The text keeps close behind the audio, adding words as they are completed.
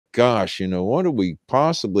gosh, what do we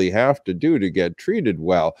possibly have to do to get treated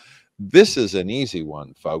well? This is an easy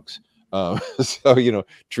one, folks. So,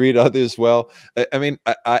 treat others well. I mean,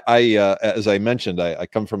 as I mentioned, I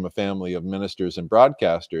come from a family of ministers and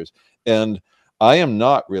broadcasters, and I am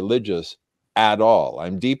not religious at all.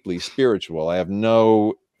 I'm deeply spiritual. I have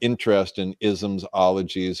no interest in isms,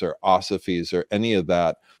 ologies, or osophies, or any of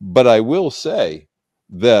that. But I will say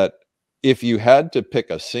that if you had to pick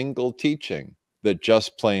a single teaching that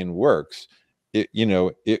just plain works, it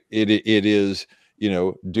is,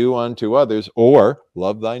 do unto others or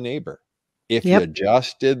love thy neighbor. If you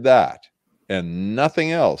just did that and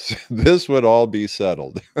nothing else, this would all be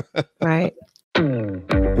settled. Right.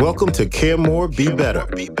 Welcome to Care More, Be Better,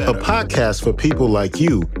 a podcast for people like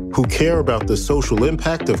you who care about the social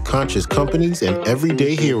impact of conscious companies and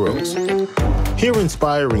everyday heroes. Hear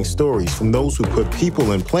inspiring stories from those who put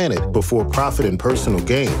people and planet before profit and personal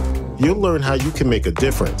gain. You'll learn how you can make a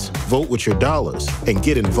difference, vote with your dollars, and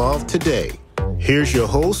get involved today. Here's your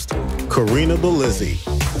host, Corinna Bellizzi.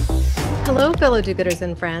 Hello, fellow do-gooders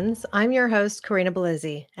and friends. I'm your host, Corinna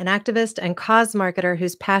Bellizzi, an activist and cause marketer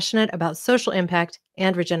who's passionate about social impact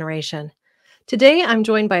and regeneration. Today, I'm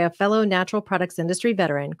joined by a fellow natural products industry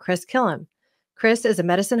veteran, Chris Kilham. Chris is a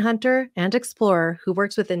medicine hunter and explorer who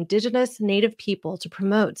works with Indigenous Native people to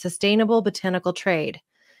promote sustainable botanical trade.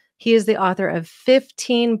 He is the author of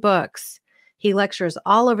 15 books. He lectures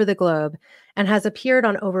all over the globe and has appeared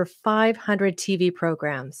on over 500 TV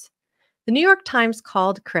programs. The New York Times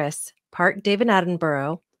called Chris part Davin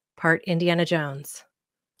Attenborough, part Indiana Jones.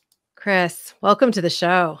 Chris, welcome to the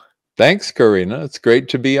show. Thanks, Corinna. It's great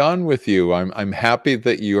to be on with you. I'm happy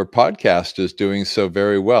that your podcast is doing so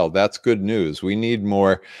very well. That's good news. We need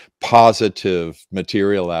more positive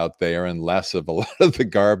material out there and less of a lot of the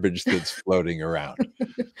garbage that's floating around.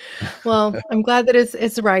 Well, I'm glad that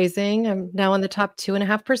it's rising. I'm now in the top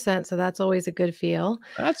 2.5%, so that's always a good feel.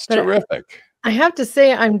 That's terrific. I have to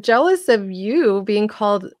say, I'm jealous of you being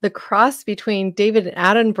called the cross between David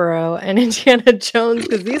Attenborough and Indiana Jones,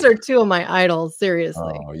 because these are two of my idols,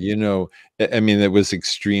 seriously. Oh, I mean, it was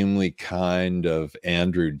extremely kind of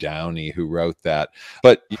Andrew Downey who wrote that,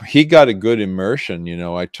 but he got a good immersion.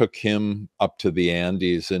 I took him up to the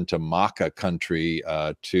Andes into Maca country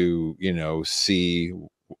to, see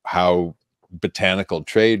how botanical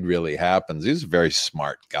trade really happens. He's a very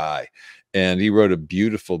smart guy. And he wrote a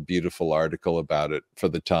beautiful, beautiful article about it for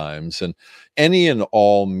the Times. And any and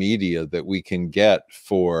all media that we can get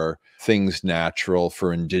for things natural,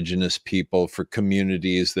 for Indigenous people, for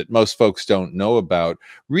communities that most folks don't know about,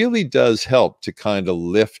 really does help to kind of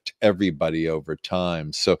lift everybody over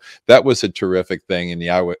time. So that was a terrific thing. And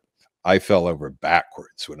yeah, I fell over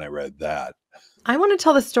backwards when I read that. I want to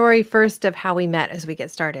tell the story first of how we met as we get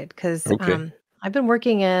started, because I've been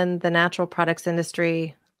working in the natural products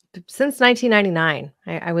industry since 1999.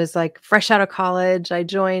 I was like fresh out of college. I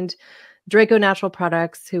joined Draco Natural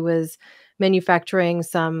Products, who was manufacturing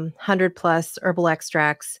some 100+ herbal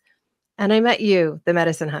extracts. And I met you, the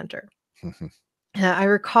medicine hunter. I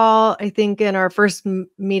recall, I think in our first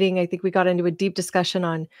meeting, I think we got into a deep discussion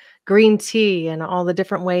on green tea and all the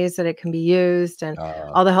different ways that it can be used and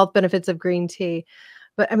all the health benefits of green tea.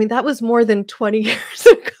 But I mean, that was more than 20 years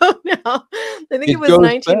ago now. I think it was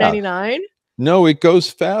 1999. No, it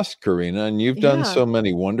goes fast, Corinna, and you've done so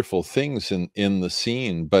many wonderful things in the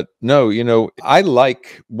scene. But no,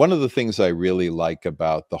 one of the things I really like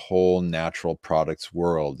about the whole natural products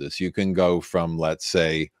world is you can go from, let's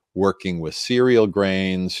say, working with cereal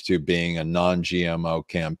grains to being a non-GMO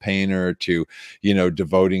campaigner to,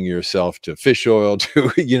 devoting yourself to fish oil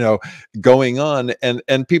to, going on.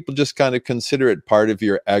 And people just kind of consider it part of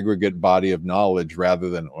your aggregate body of knowledge rather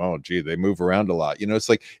than, oh, gee, they move around a lot. It's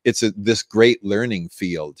like this great learning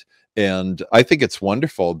field. And I think it's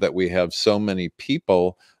wonderful that we have so many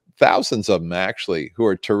people, thousands of them actually, who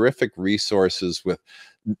are terrific resources with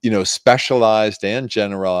specialized and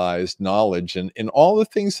generalized knowledge and in all the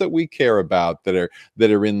things that we care about that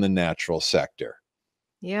are in the natural sector.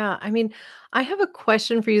 Yeah. I mean, I have a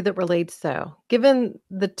question for you that relates though. Given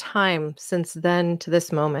the time since then to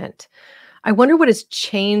this moment, I wonder what has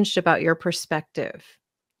changed about your perspective,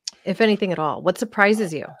 if anything at all. What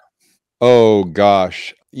surprises you? Oh,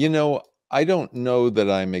 gosh. I don't know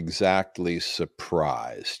that I'm exactly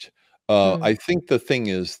surprised. I think the thing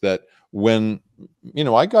is that when,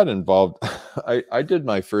 I got involved, I did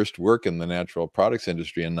my first work in the natural products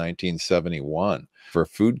industry in 1971 for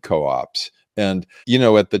food co-ops. And,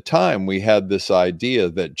 at the time we had this idea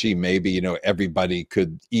that, gee, maybe, everybody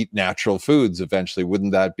could eat natural foods eventually.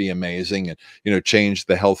 Wouldn't that be amazing? And, change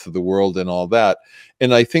the health of the world and all that.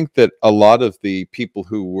 And I think that a lot of the people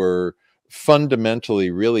who were fundamentally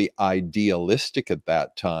really idealistic at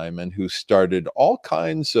that time, and who started all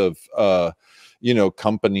kinds of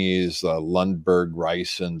companies, Lundberg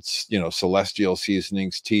rice and Celestial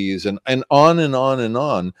Seasonings teas, and on and on and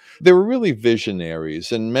on. They were really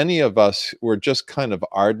visionaries, and many of us were just kind of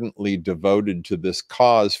ardently devoted to this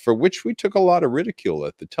cause, for which we took a lot of ridicule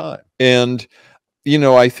at the time. And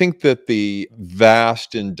I think that the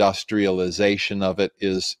vast industrialization of it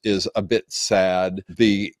is a bit sad.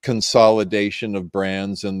 The consolidation of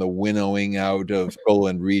brands and the winnowing out of local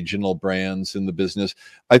and regional brands in the business,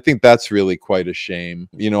 I think that's really quite a shame.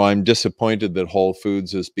 I'm disappointed that Whole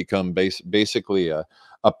Foods has become basically a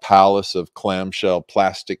palace of clamshell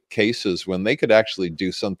plastic cases, when they could actually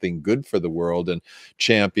do something good for the world and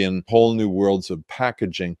champion whole new worlds of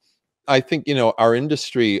packaging. I think, our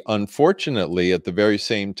industry, unfortunately, at the very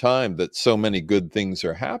same time that so many good things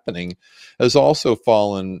are happening, has also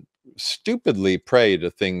fallen stupidly prey to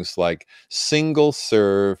things like single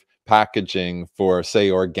serve packaging for, say,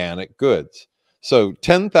 organic goods. So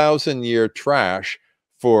 10,000 year trash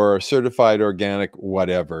for certified organic,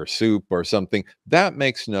 whatever, soup or something, that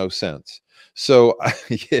makes no sense. So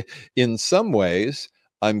in some ways,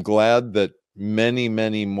 I'm glad that many,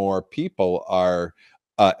 many more people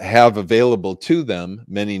have available to them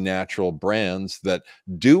many natural brands that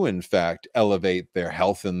do in fact elevate their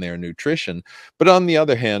health and their nutrition. But on the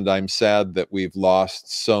other hand, I'm sad that we've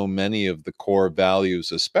lost so many of the core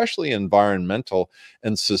values, especially environmental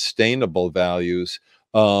and sustainable values,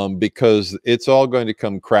 because it's all going to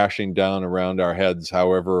come crashing down around our heads,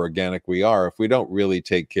 however organic we are, if we don't really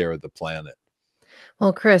take care of the planet.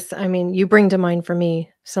 Well, Chris, I mean, you bring to mind for me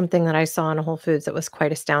something that I saw in Whole Foods that was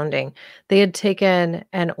quite astounding. They had taken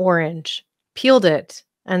an orange, peeled it,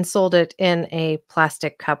 and sold it in a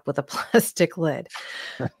plastic cup with a plastic lid.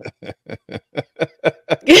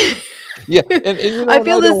 Yeah, and I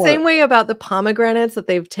feel the same way about the pomegranates, that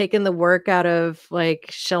they've taken the work out of like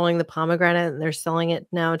shelling the pomegranate, and they're selling it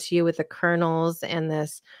now to you with the kernels and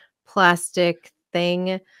this plastic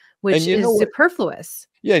thing, which is superfluous.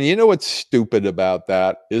 Yeah, and you know what's stupid about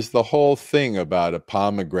that is the whole thing about a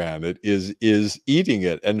pomegranate is eating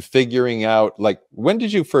it and figuring out, like, when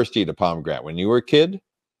did you first eat a pomegranate? When you were a kid?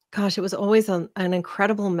 Gosh, it was always an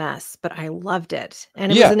incredible mess, but I loved it.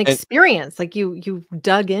 And it was an experience. Like you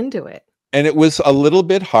dug into it. And it was a little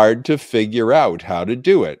bit hard to figure out how to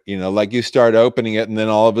do it. Like you start opening it and then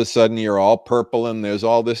all of a sudden you're all purple and there's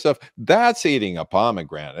all this stuff. That's eating a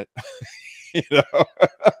pomegranate.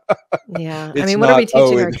 Yeah. I mean, what are we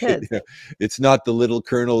teaching our kids? It's not the little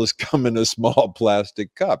kernels come in a small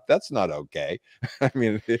plastic cup. That's not okay. I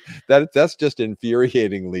mean, that's just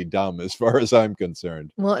infuriatingly dumb as far as I'm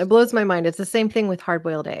concerned. Well, it blows my mind. It's the same thing with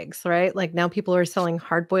hard-boiled eggs, right? Like now people are selling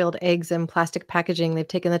hard-boiled eggs in plastic packaging. They've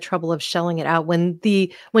taken the trouble of shelling it out when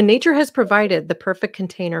nature has provided the perfect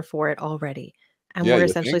container for it already. And we're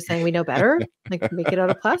essentially saying we know better, like make it out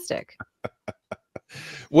of plastic.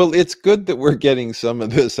 Well, it's good that we're getting some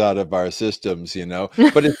of this out of our systems,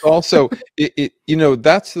 but it's also,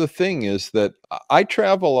 that's the thing, is that I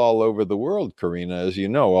travel all over the world, Corinna, as you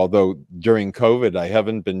know, although during COVID, I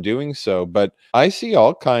haven't been doing so, but I see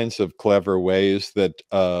all kinds of clever ways that,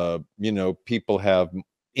 people have,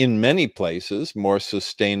 in many places, more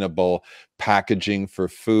sustainable packaging for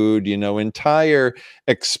food, entire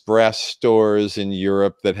express stores in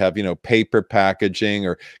Europe that have, paper packaging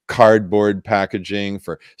or cardboard packaging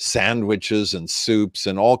for sandwiches and soups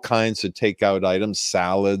and all kinds of takeout items,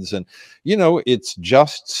 salads. And, it's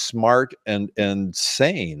just smart and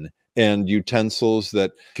sane. And utensils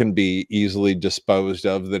that can be easily disposed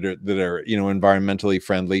of, that are environmentally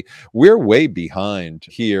friendly. We're way behind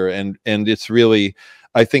here, and it's really,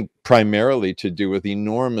 I think, primarily to do with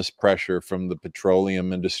enormous pressure from the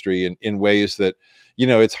petroleum industry in ways that,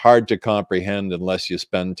 it's hard to comprehend unless you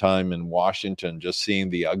spend time in Washington, just seeing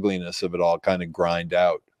the ugliness of it all kind of grind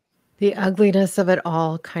out. The ugliness of it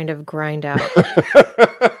all kind of grind out.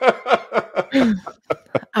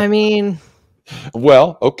 I mean,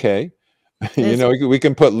 well, okay. We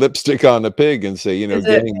can put lipstick on a pig and say,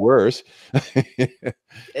 getting worse.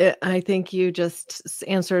 I think you just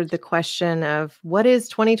answered the question of what is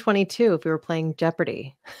 2022 if we were playing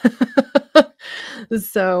Jeopardy.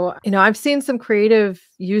 So, I've seen some creative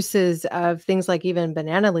uses of things like even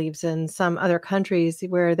banana leaves in some other countries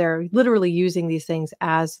where they're literally using these things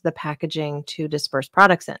as the packaging to disperse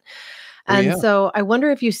products in. And so I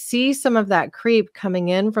wonder if you see some of that creep coming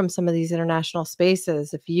in from some of these international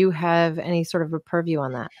spaces, if you have any sort of a purview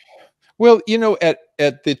on that. Well,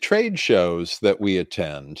 at the trade shows that we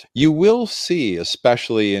attend, you will see,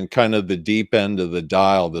 especially in kind of the deep end of the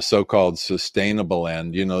dial, the so-called sustainable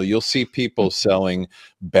end, you'll see people selling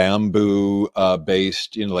bamboo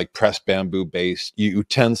based, like pressed bamboo based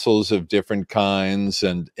utensils of different kinds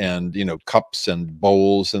and cups and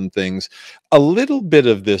bowls and things. A little bit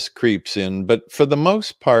of this creeps in, but for the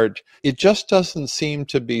most part, it just doesn't seem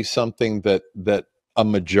to be something that a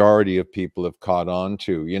majority of people have caught on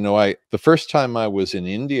to. The first time I was in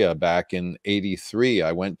India back in '83,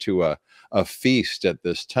 I went to a feast at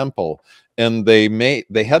this temple, and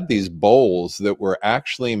they had these bowls that were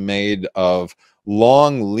actually made of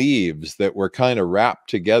long leaves that were kind of wrapped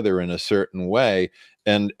together in a certain way.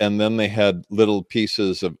 And then they had little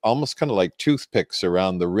pieces of almost kind of like toothpicks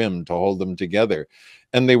around the rim to hold them together.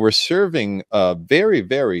 And they were serving a very,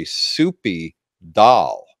 very soupy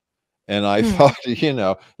dal. And I thought,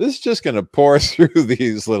 this is just going to pour through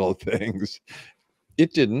these little things.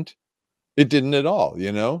 It didn't. It didn't at all,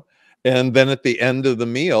 And then at the end of the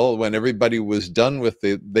meal, when everybody was done with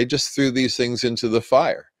it, they just threw these things into the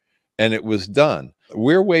fire and it was done.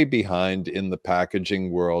 We're way behind in the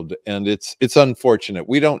packaging world, and it's unfortunate.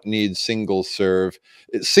 We don't need single serve.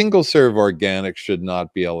 Single serve organic should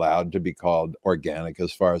not be allowed to be called organic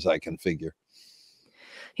as far as I can figure.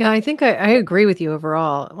 Yeah, I think I agree with you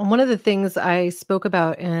overall. One of the things I spoke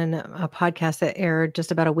about in a podcast that aired just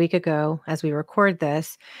about a week ago as we record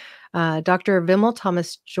this, Dr. Vimal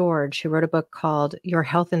Thomas George, who wrote a book called Your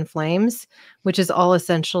Health in Flames, which is all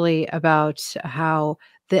essentially about how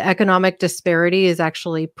the economic disparity is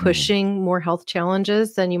actually pushing more health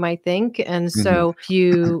challenges than you might think. And so if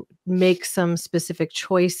you make some specific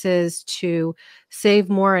choices to save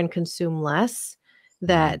more and consume less,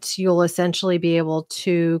 that you'll essentially be able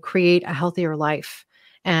to create a healthier life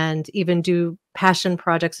and even do passion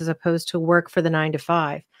projects as opposed to work for the 9 to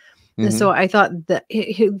 5. And so I thought that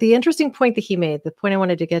the interesting point that he made, the point I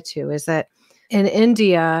wanted to get to, is that in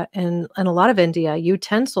India and a lot of India,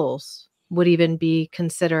 utensils would even be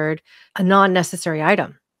considered a non-necessary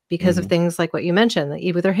item because of things like what you mentioned, that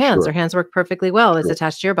eat with their hands. Their hands work perfectly well. It's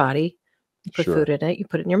attached to your body. You put food in it, you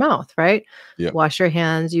put it in your mouth, right? Yep. Wash your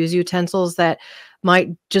hands, use utensils that might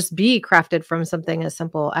just be crafted from something as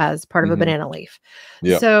simple as part of a banana leaf.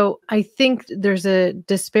 Yep. So I think there's a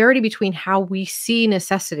disparity between how we see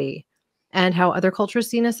necessity and how other cultures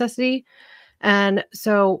see necessity. And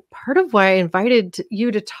so part of why I invited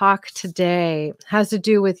you to talk today has to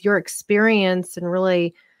do with your experience and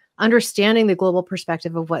really understanding the global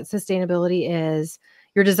perspective of what sustainability is,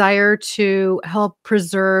 your desire to help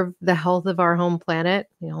preserve the health of our home planet.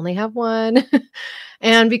 We only have one.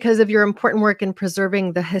 And because of your important work in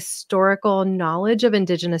preserving the historical knowledge of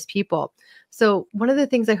Indigenous people. So one of the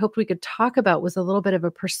things I hoped we could talk about was a little bit of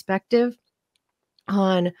a perspective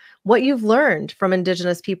on what you've learned from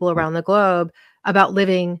Indigenous people around the globe about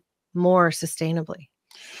living more sustainably.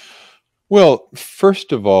 Well,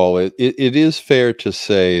 first of all, it is fair to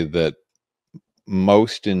say that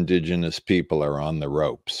most Indigenous people are on the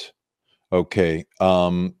ropes. Okay.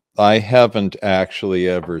 I haven't actually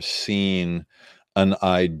ever seen an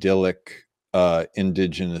idyllic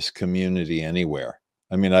Indigenous community anywhere.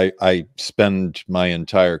 I mean, I spend my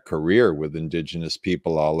entire career with Indigenous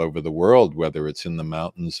people all over the world, whether it's in the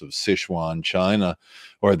mountains of Sichuan, China,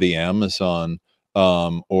 or the Amazon,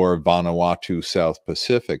 or Vanuatu, South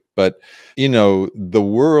Pacific. But, the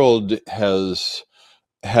world has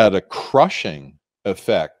had a crushing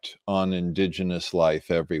effect on Indigenous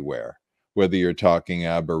life everywhere, whether you're talking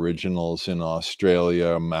Aboriginals in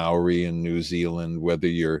Australia, Maori in New Zealand, whether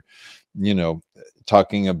you're,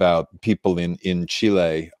 talking about people in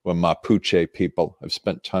Chile, or Mapuche people. I've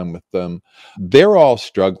spent time with them. They're all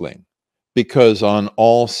struggling because on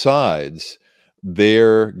all sides,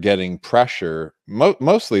 they're getting pressure.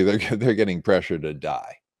 Mostly they're getting pressure to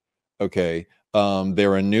die. Okay.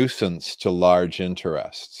 They're a nuisance to large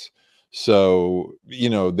interests. So,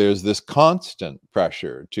 there's this constant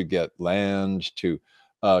pressure to get land, to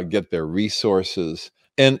get their resources.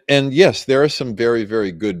 And yes, there are some very,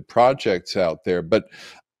 very good projects out there. But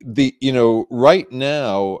right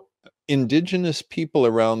now, Indigenous people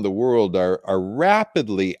around the world are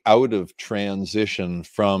rapidly out of transition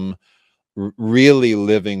from really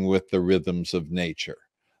living with the rhythms of nature.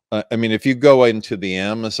 I mean, if you go into the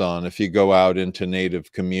Amazon, if you go out into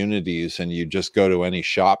native communities and you just go to any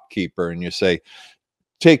shopkeeper and you say,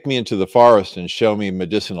 take me into the forest and show me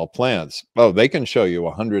medicinal plants. Oh, they can show you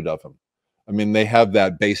 100 of them. I mean, they have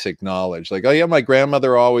that basic knowledge, like, oh yeah, my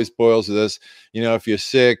grandmother always boils this, if you're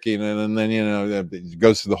sick, and then, it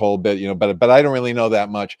goes through the whole bit, but I don't really know that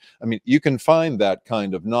much. I mean, you can find that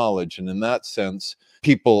kind of knowledge. And in that sense,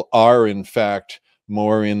 people are in fact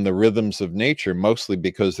more in the rhythms of nature, mostly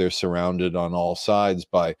because they're surrounded on all sides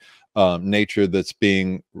by nature that's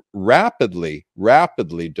being rapidly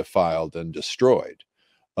defiled and destroyed.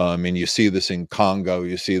 And you see this in Congo,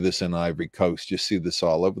 you see this in Ivory Coast, you see this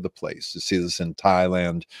all over the place. You see this in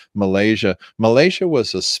Thailand, Malaysia. Malaysia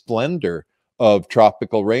was a splendor of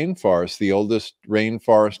tropical rainforest, the oldest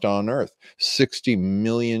rainforest on Earth, 60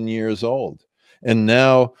 million years old. And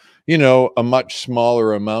now, a much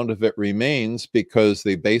smaller amount of it remains because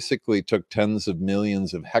they basically took tens of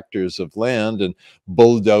millions of hectares of land and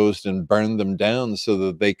bulldozed and burned them down so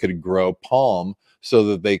that they could grow palm, so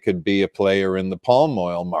that they could be a player in the palm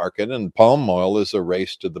oil market. And palm oil is a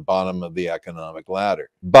race to the bottom of the economic ladder.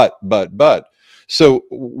 But, so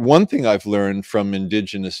one thing I've learned from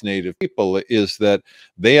indigenous native people is that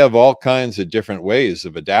they have all kinds of different ways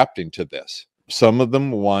of adapting to this. Some of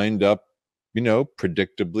them wind up,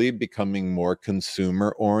 predictably becoming more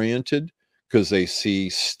consumer oriented because they see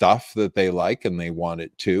stuff that they like and they want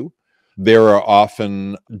it too. There are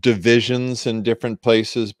often divisions in different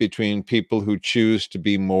places between people who choose to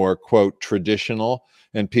be more, quote, traditional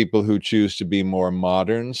and people who choose to be more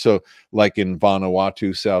modern. So like in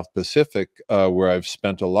Vanuatu, South Pacific, where I've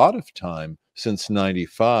spent a lot of time since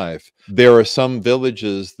 '95, there are some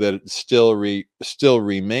villages that still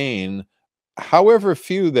remain, however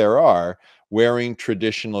few there are, wearing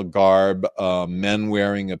traditional garb, men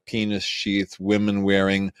wearing a penis sheath, women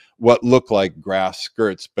wearing what look like grass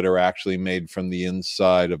skirts, but are actually made from the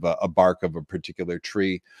inside of a bark of a particular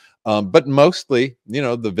tree. But mostly,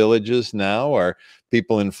 the villages now are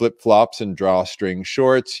people in flip-flops and drawstring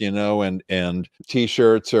shorts, and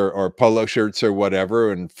t-shirts or polo shirts or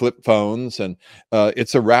whatever, and flip phones. And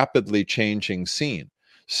it's a rapidly changing scene.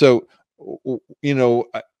 So,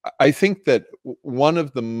 I think that one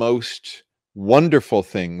of the most wonderful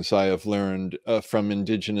things I have learned from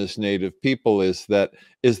indigenous native people is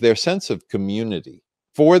their sense of community.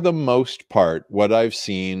 For the most part, what I've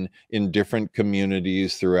seen in different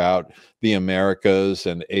communities throughout the Americas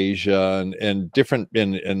and Asia and different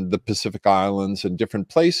in the Pacific Islands and different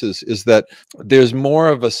places is that there's more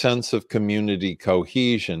of a sense of community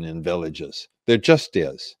cohesion in villages. There just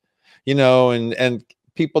is, and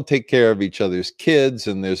people take care of each other's kids,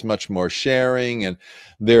 and there's much more sharing, and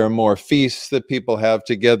there are more feasts that people have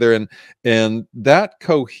together, and that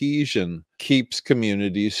cohesion keeps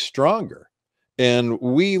communities stronger. And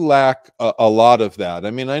we lack a lot of that. I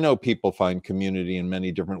mean, I know people find community in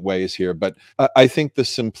many different ways here, but I think the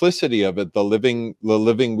simplicity of it, the living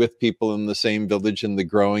with people in the same village and the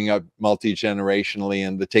growing up multi-generationally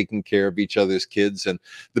and the taking care of each other's kids and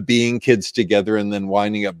the being kids together and then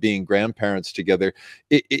winding up being grandparents together,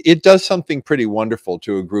 it does something pretty wonderful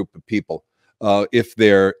to a group of people. If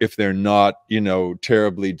they're not,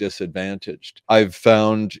 terribly disadvantaged. I've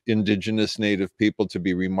found indigenous native people to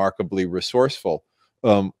be remarkably resourceful.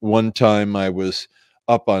 One time I was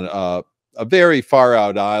up on a very far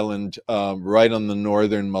out island, right on the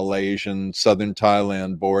northern Malaysian, southern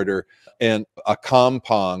Thailand border, and a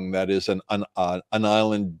kampong that is an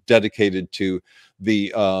island dedicated to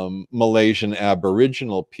the Malaysian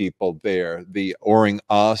Aboriginal people there, the Orang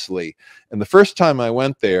Asli. And the first time I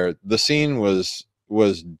went there, the scene was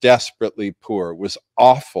desperately poor. It was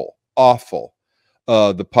awful.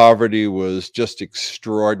 The poverty was just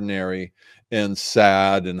extraordinary and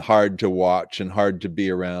sad and hard to watch and hard to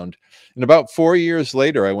be around. And about 4 years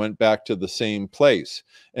later, I went back to the same place.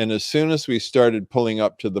 And as soon as we started pulling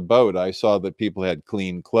up to the boat, I saw that people had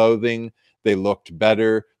clean clothing. They looked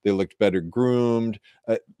better. They looked better groomed.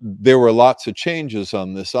 There were lots of changes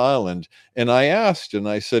on this island. And I asked, and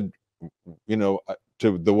I said, to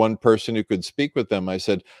the one person who could speak with them, I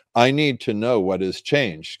said, I need to know what has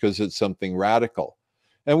changed because it's something radical.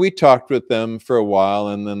 And we talked with them for a while.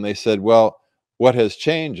 And then they said, well, what has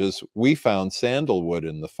changed is we found sandalwood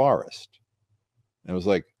in the forest. And I was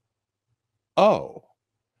like, oh,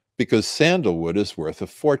 because sandalwood is worth a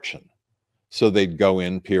fortune. So they'd go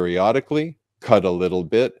in periodically, cut a little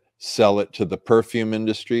bit, sell it to the perfume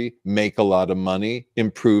industry, make a lot of money,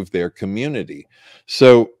 improve their community.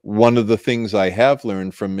 So one of the things I have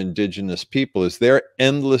learned from indigenous people is they're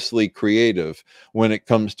endlessly creative when it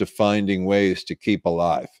comes to finding ways to keep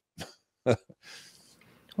alive.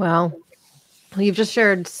 Well, you've just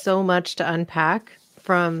shared so much to unpack,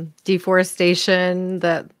 from deforestation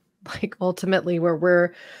that ultimately where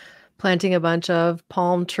we're planting a bunch of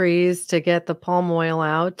palm trees to get the palm oil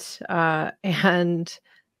out, and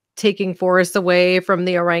taking forests away from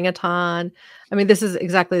the orangutan. I mean, this is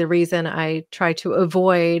exactly the reason I try to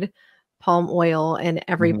avoid palm oil in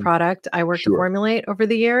every Mhm. product I work to Sure. formulate over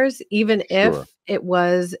the years, even Sure. if it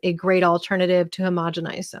was a great alternative to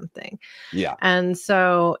homogenize something. Yeah. And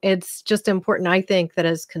so it's just important, I think, that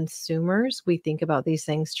as consumers, we think about these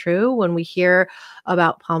things true. When we hear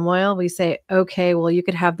about palm oil, we say, okay, well, you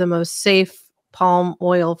could have the most safe palm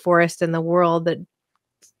oil forest in the world that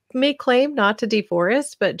may claim not to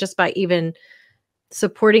deforest, but just by even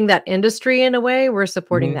supporting that industry in a way, we're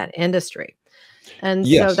supporting Mhm. that industry. And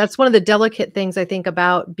so Yes. that's one of the delicate things I think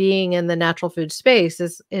about being in the natural food space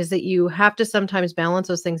is that you have to sometimes balance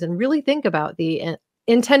those things and really think about the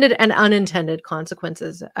intended and unintended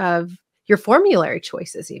consequences of your formulary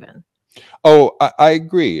choices even. Oh, I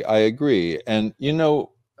agree. I agree. And,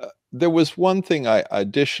 there was one thing I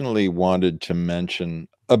additionally wanted to mention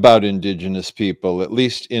about Indigenous people, at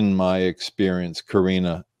least in my experience,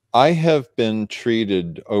 Corinna. I have been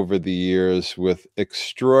treated over the years with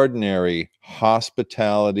extraordinary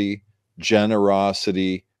hospitality,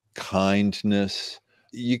 generosity, kindness.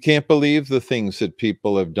 You can't believe the things that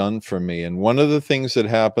people have done for me. And one of the things that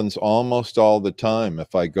happens almost all the time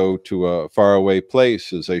if I go to a faraway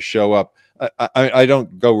place is I show up. I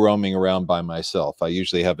don't go roaming around by myself. I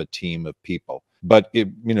usually have a team of people, but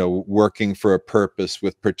working for a purpose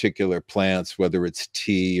with particular plants, whether it's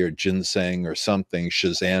tea or ginseng or something,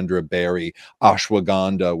 schizandra berry,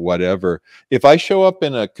 ashwagandha, whatever. If I show up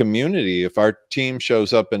in a community, if our team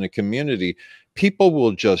shows up in a community, people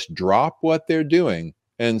will just drop what they're doing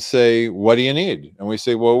and say, "What do you need?" And we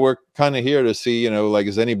say, "Well, we're kind of here to see, like,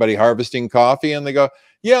 is anybody harvesting coffee?" And they go,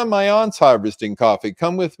 "Yeah, my aunt's harvesting coffee.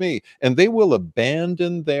 Come with me." And they will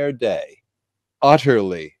abandon their day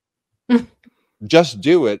utterly. Just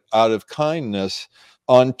do it out of kindness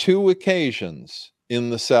on 2 occasions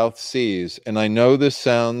in the South Seas. And I know this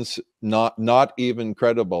sounds not even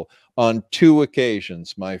credible. On 2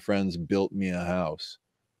 occasions, my friends built me a house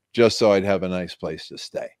just so I'd have a nice place to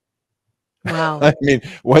stay. Wow. I mean,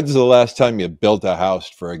 when's the last time you built a house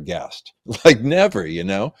for a guest? Like never,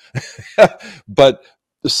 But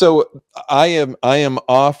so I am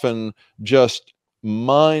often just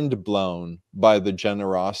mind blown by the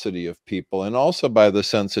generosity of people and also by the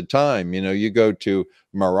sense of time. You go to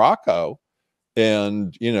Morocco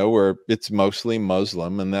and where it's mostly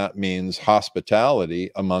Muslim, and that means hospitality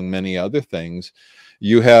among many other things.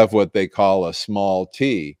 You have what they call a small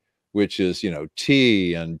tea, which is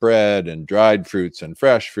tea and bread and dried fruits and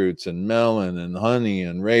fresh fruits and melon and honey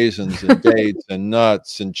and raisins and dates and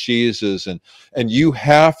nuts and cheeses, and you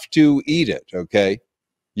have to eat it. Okay,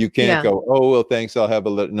 you can't Yeah. go, "Oh, well, thanks, I'll have a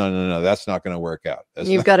little." No, no, no, that's not going to work out. That's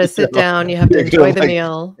You've not, got to sit down, you have to you're enjoy gonna the like,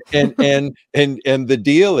 meal. and the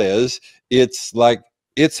deal is, it's like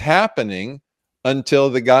it's happening until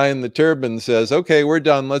the guy in the turban says, "Okay, we're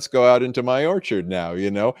done. Let's go out into my orchard now."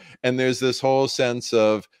 And there's this whole sense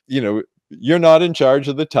of, you're not in charge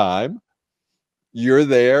of the time. You're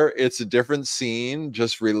there. It's a different scene.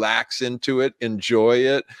 Just relax into it, enjoy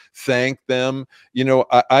it, thank them.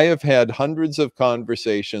 I have had hundreds of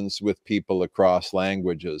conversations with people across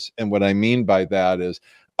languages. And what I mean by that is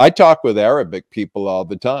I talk with Arabic people all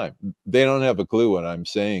the time. They don't have a clue what I'm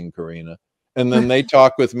saying, Corinna. And then they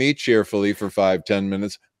talk with me cheerfully for 5-10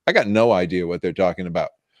 minutes. I got no idea what they're talking about.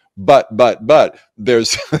 But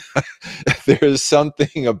there's there's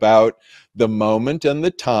something about the moment and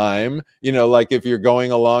the time, like if you're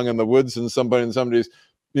going along in the woods and somebody's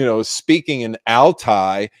speaking in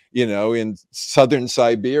Altai, in southern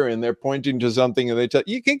Siberia, and they're pointing to something and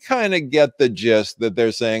you can kind of get the gist that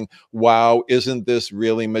they're saying, "Wow, isn't this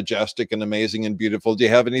really majestic and amazing and beautiful? Do you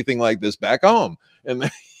have anything like this back home?"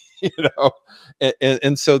 And you know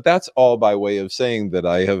and so that's all by way of saying that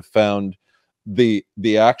I have found the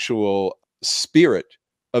actual spirit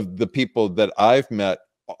of the people that I've met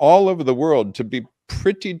all over the world to be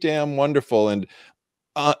pretty damn wonderful and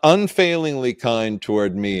unfailingly kind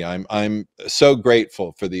toward me. I'm so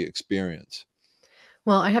grateful for the experience.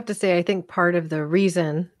 Well, I have to say, I think part of the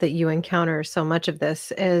reason that you encounter so much of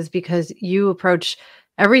this is because you approach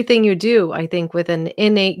everything you do, I think, with an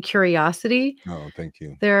innate curiosity. Oh, thank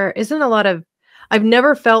you. There isn't a lot of, I've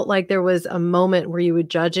never felt like there was a moment where you were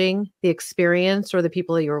judging the experience or the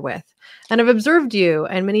people that you were with. And I've observed you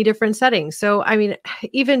in many different settings. So, I mean,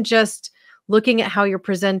 even just looking at how you're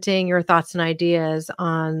presenting your thoughts and ideas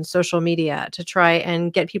on social media to try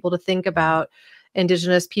and get people to think about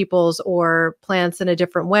Indigenous peoples or plants in a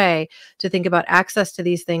different way, to think about access to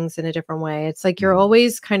these things in a different way. It's like you're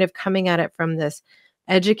always kind of coming at it from this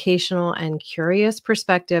educational and curious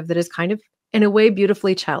perspective that is kind of, in a way,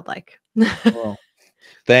 beautifully childlike. Well,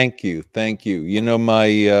 Thank you. Thank you. You know,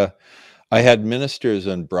 I had ministers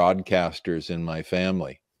and broadcasters in my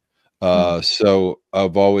family. So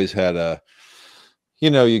I've always had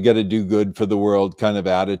you got to do good for the world kind of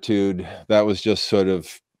attitude. That was just sort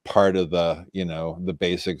of part of the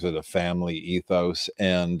basics of the family ethos.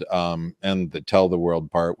 And the tell the world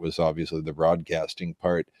part was obviously the broadcasting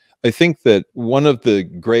part. I think that one of the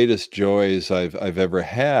greatest joys I've ever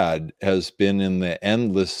had has been in the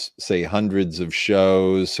endless, say, hundreds of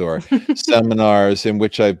shows or seminars in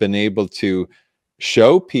which I've been able to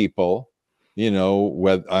show people,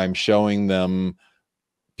 whether I'm showing them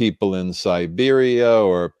people in Siberia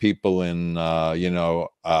or people in Hunan,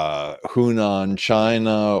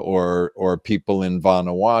 China, or people in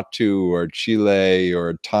Vanuatu or Chile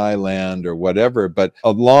or Thailand or whatever. But a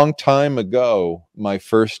long time ago, my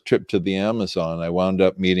first trip to the Amazon, I wound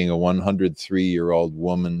up meeting a 103-year-old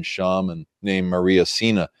woman shaman named Maria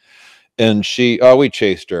Sina. And we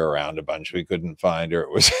chased her around a bunch. We couldn't find her.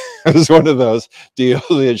 It was one of those deals.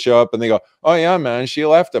 They'd show up and they go, "Oh yeah, man, she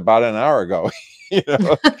left about an hour ago."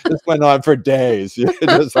 This went on for days.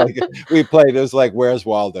 Just like we played. It was like, "Where's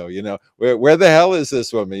Waldo?" Where the hell is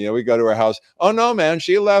this woman? We go to her house. "Oh no, man,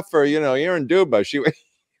 she left for you're in Duba."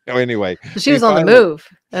 Anyway, she was on the move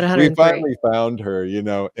at 103. We finally found her,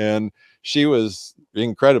 and she was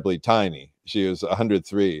incredibly tiny. She was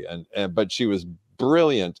 103, but she was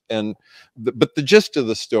brilliant. But the gist of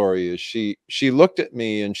the story is she looked at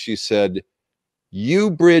me and she said,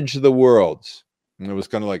 "You bridge the worlds." And it was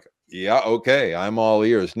kind of like, yeah, okay, I'm all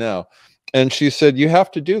ears now. And she said, "You have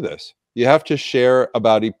to do this. You have to share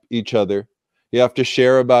about each other. You have to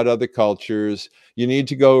share about other cultures. You need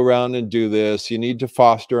to go around and do this. You need to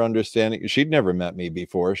foster understanding." She'd never met me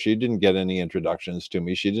before. She didn't get any introductions to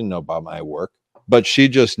me. She didn't know about my work, but she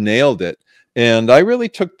just nailed it. And I really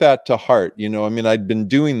took that to heart. I'd been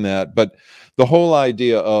doing that, but the whole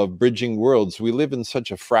idea of bridging worlds, we live in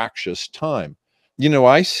such a fractious time.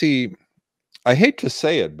 I hate to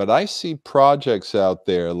say it, but I see projects out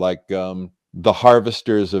there like the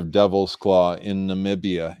Harvesters of Devil's Claw in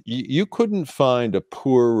Namibia. You couldn't find a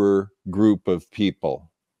poorer group of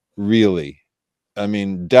people, really. I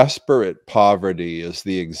mean, desperate poverty is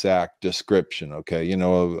the exact description, okay? A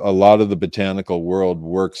lot of the botanical world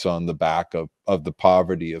works on the back of the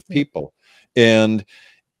poverty of people. And,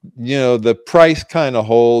 the price kind of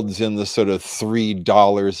holds in the sort of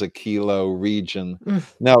 $3 a kilo region.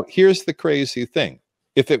 Now, here's the crazy thing.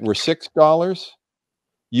 If it were $6,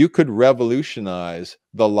 you could revolutionize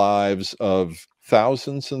the lives of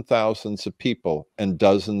thousands and thousands of people and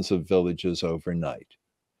dozens of villages overnight.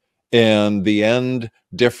 And the end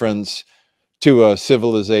difference to a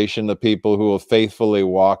civilization of people who will faithfully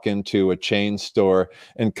walk into a chain store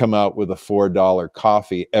and come out with a $4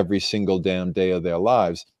 coffee every single damn day of their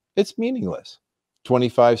lives, it's meaningless.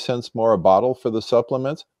 25 cents more a bottle for the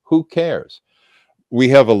supplements? Who cares? We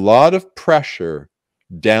have a lot of pressure,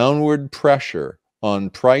 downward pressure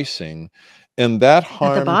on pricing, and that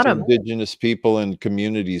harms Indigenous people and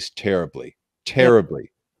communities terribly, terribly.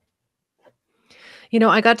 Yep.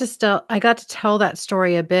 I got to tell that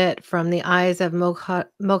story a bit from the eyes of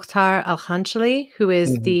Mokhtar Al-Hanchali, who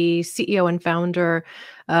is the CEO and founder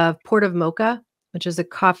of Port of Mocha, which is a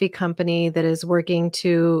coffee company that is working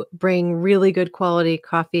to bring really good quality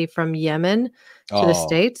coffee from Yemen to the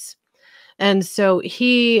States. And so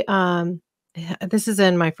he, this is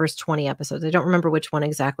in my first 20 episodes. I don't remember which one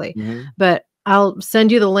exactly, but I'll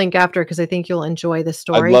send you the link after because I think you'll enjoy the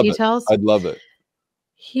story details. I'd love it.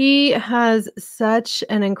 He has such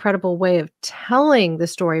an incredible way of telling the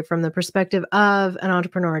story from the perspective of an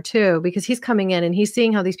entrepreneur too, because he's coming in and he's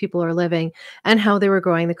seeing how these people are living and how they were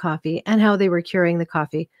growing the coffee and how they were curing the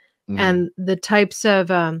coffee and the types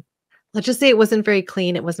of, let's just say it wasn't very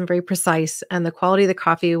clean. It wasn't very precise. And the quality of the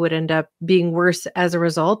coffee would end up being worse as a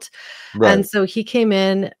result. Right. And so he came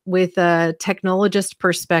in with a technologist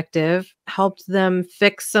perspective, helped them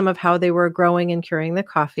fix some of how they were growing and curing the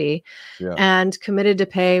coffee, and committed to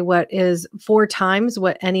pay what is 4 times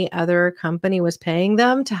what any other company was paying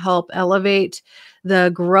them to help elevate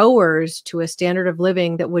the growers to a standard of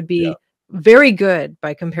living that would be very good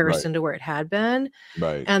by comparison to where it had been,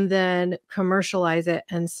 and then commercialize it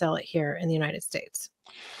and sell it here in the United States.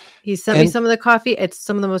 He sent me some of the coffee. It's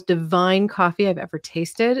some of the most divine coffee I've ever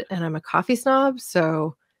tasted, and I'm a coffee snob,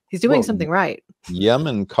 so he's doing something right.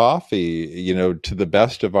 Yemen coffee, to the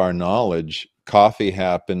best of our knowledge, coffee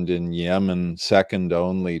happened in Yemen second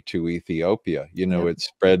only to Ethiopia. It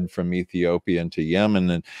spread from Ethiopia into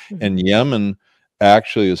Yemen, and Yemen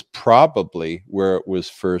actually is probably where it was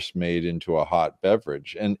first made into a hot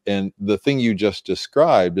beverage. And the thing you just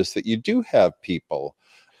described is that you do have people,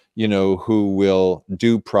 who will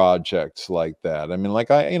do projects like that. I mean,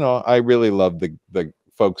 like I really love the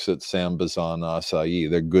folks at Sambazan Acai.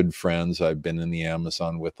 They're good friends. I've been in the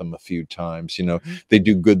Amazon with them a few times. They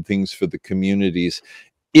do good things for the communities.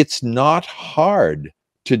 It's not hard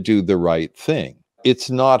to do the right thing.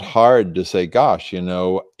 It's not hard to say, gosh,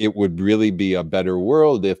 it would really be a better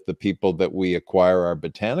world if the people that we acquire our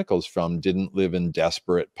botanicals from didn't live in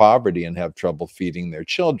desperate poverty and have trouble feeding their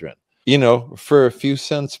children. For a few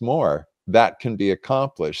cents more, that can be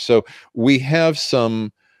accomplished. So we have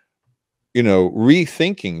some,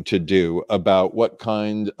 rethinking to do about what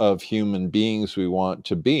kind of human beings we want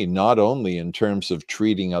to be, not only in terms of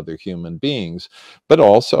treating other human beings, but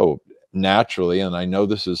also naturally, and I know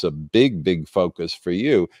this is a big focus for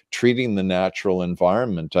you, treating the natural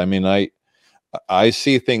environment. I mean, I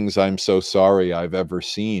see things I'm so sorry I've ever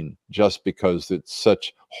seen just because it's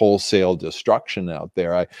such wholesale destruction out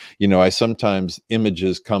there. I sometimes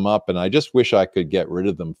images come up and I just wish I could get rid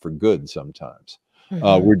of them for good sometimes.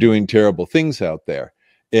 We're doing terrible things out there.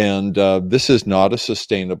 And this is not a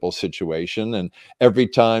sustainable situation. And every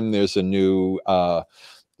time there's a new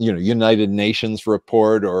United Nations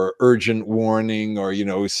report or urgent warning, or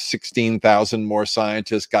 16,000 more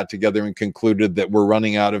scientists got together and concluded that we're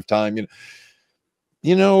running out of time,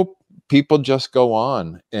 people just go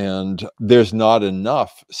on, and there's not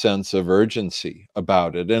enough sense of urgency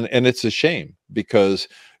about it. And it's a shame, because,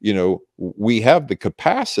 we have the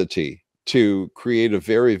capacity to create a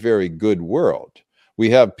very, very good world.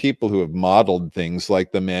 We have people who have modeled things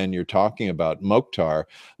like the man you're talking about, Mokhtar.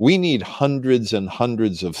 We need hundreds and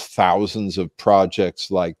hundreds of thousands of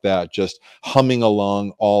projects like that, just humming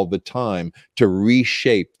along all the time to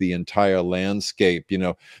reshape the entire landscape,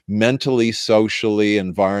 mentally, socially,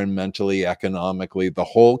 environmentally, economically, the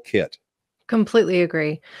whole kit. Completely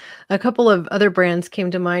agree. A couple of other brands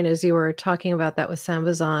came to mind as you were talking about that with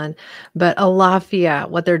Sambazan, but Alafia,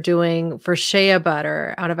 what they're doing for shea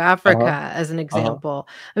butter out of Africa, Uh-huh. as an Uh-huh. example.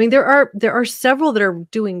 I mean, there are several that are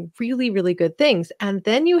doing really, really good things. And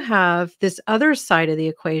then you have this other side of the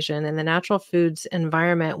equation in the natural foods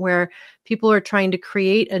environment, where people are trying to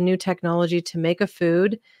create a new technology to make a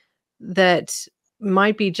food that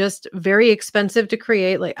might be just very expensive to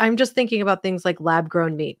create. Like, I'm just thinking about things like lab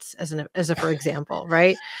grown meats as a for example,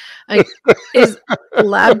 right? Like, is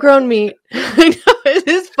lab grown meat I know it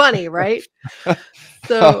is funny, right?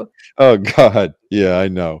 So Oh God. Yeah, I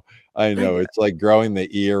know. I know. like It's like growing the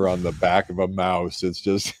ear on the back of a mouse. It's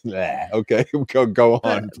just, okay, go But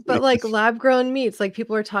on, like please. lab grown meats, like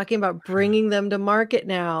people are talking about bringing them to market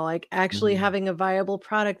now, like actually Mhm. having a viable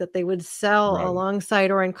product that they would sell Right,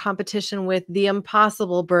 alongside or in competition with the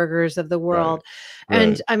Impossible Burgers of the right, world.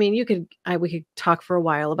 And right. I mean, we could talk for a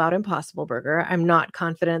while about Impossible Burger. I'm not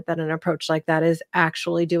confident that an approach like that is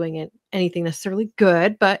actually doing anything necessarily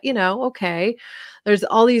good, but okay. There's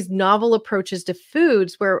all these novel approaches to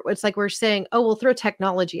foods where it's like we're saying, oh, we'll throw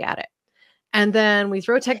technology at it. And then we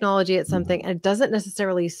throw technology at Mhm. something and it doesn't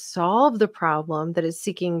necessarily solve the problem that it's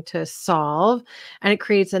seeking to solve. And it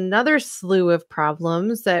creates another slew of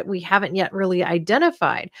problems that we haven't yet really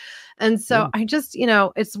identified. And so Yeah. I just,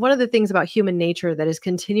 it's one of the things about human nature that is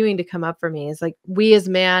continuing to come up for me is like we as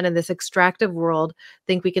man in this extractive world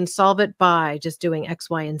think we can solve it by just doing X,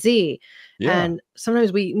 Y, and Z. Yeah. And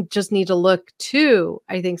sometimes we just need to look to,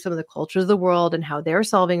 I think, some of the cultures of the world and how they're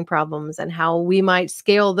solving problems and how we might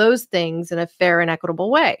scale those things in a fair and equitable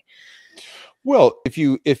way. Well, if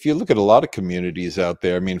you look at a lot of communities out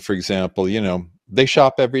there, I mean, for example, they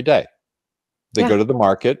shop every day. They Yeah. go to the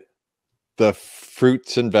market. The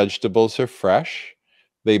fruits and vegetables are fresh.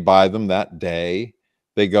 They buy them that day.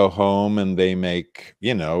 They go home and they make,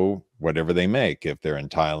 whatever they make. If they're in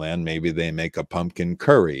Thailand, maybe they make a pumpkin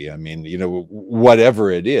curry. I mean, whatever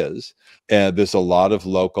it is. There's a lot of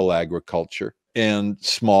local agriculture and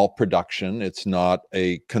small production. It's not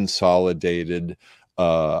a consolidated,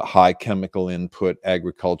 high chemical input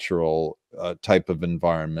agricultural type of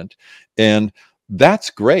environment. And that's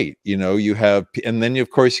great. And then of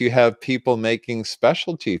course you have people making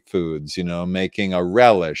specialty foods, making a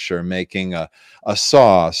relish or making a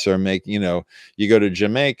sauce or you go to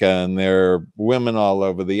Jamaica and there are women all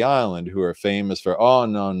over the island who are famous for, oh,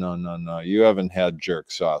 no. You haven't had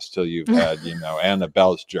jerk sauce till you've had,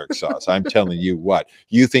 Annabelle's jerk sauce. I'm telling you what,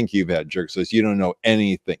 you think you've had jerk sauce. You don't know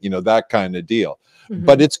anything, that kind of deal.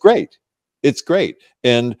 But Mhm. it's great. It's great.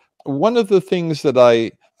 And one of the things that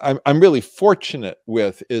I'm really fortunate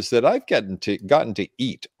with is that I've gotten to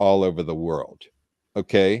eat all over the world.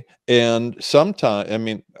 Okay. And sometimes, I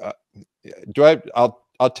mean,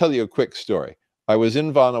 I'll tell you a quick story. I was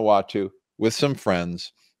in Vanuatu with some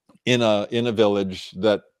friends in a village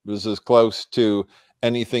that was as close to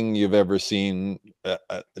anything you've ever seen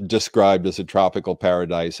described as a tropical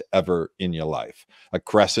paradise ever in your life. A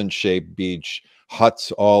crescent-shaped beach,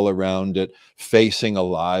 huts all around it, facing a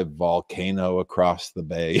live volcano across the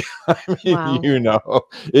bay. I mean, Wow. you know,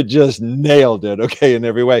 it just nailed it, okay, in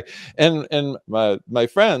every way. And my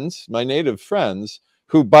friends, my native friends,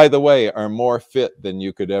 who, by the way, are more fit than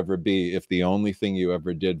you could ever be if the only thing you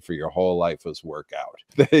ever did for your whole life was work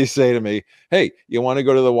out. They say to me, hey, you want to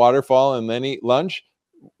go to the waterfall and then eat lunch?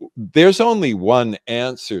 There's only one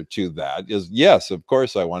answer to that, is yes, of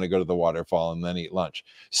course I want to go to the waterfall and then eat lunch.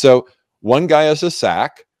 So one guy has a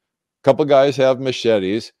sack, a couple guys have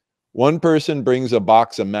machetes, one person brings a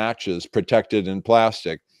box of matches protected in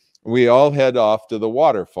plastic. We all head off to the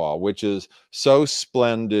waterfall, which is so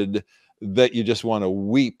splendid that you just want to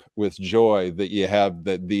weep with joy that you have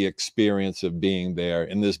the experience of being there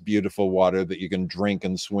in this beautiful water that you can drink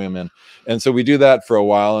and swim in. And so we do that for a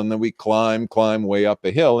while, and then we climb way up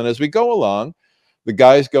a hill. And as we go along, the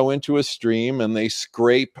guys go into a stream and they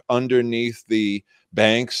scrape underneath the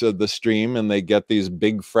banks of the stream, and they get these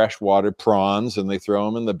big freshwater prawns and they throw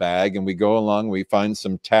them in the bag. And we go along, we find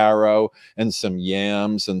some taro and some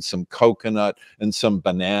yams and some coconut and some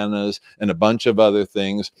bananas and a bunch of other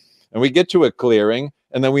things. And we get to a clearing,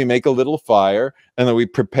 and then we make a little fire, and then we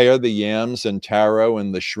prepare the yams and taro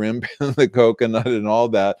and the shrimp and the coconut and all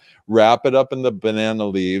that, wrap it up in the banana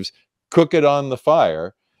leaves, cook it on the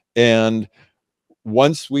fire. And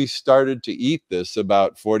once we started to eat this,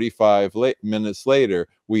 about 45 minutes later,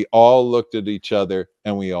 we all looked at each other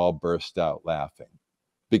and we all burst out laughing,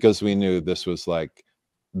 because we knew this was like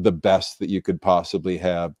the best that you could possibly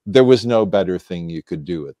have. There was no better thing you could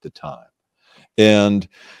do at the time. And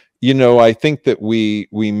you know, I think that we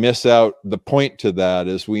miss out. The point to that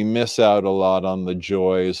is we miss out a lot on the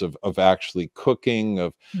joys of actually cooking,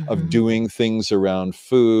 of doing things around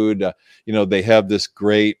food. You know, they have this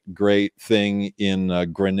great thing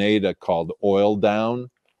in Grenada called oil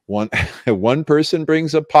down. One person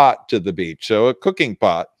brings a pot to the beach, so a cooking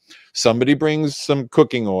pot. Somebody brings some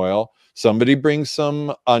cooking oil. Somebody brings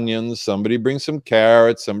some onions. Somebody brings some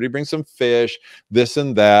carrots. Somebody brings some fish. This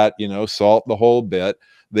and that. You know, salt, the whole bit.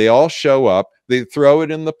 They all show up, they throw it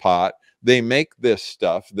in the pot, they make this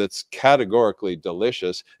stuff that's categorically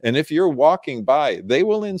delicious. And if you're walking by, they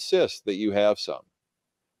will insist that you have some.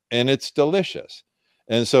 And it's delicious.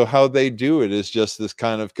 And so how they do it is just this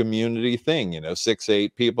kind of community thing. You know, 6,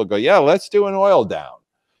 8 people go, yeah, let's do an oil down.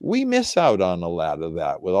 We miss out on a lot of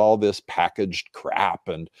that with all this packaged crap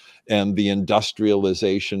and the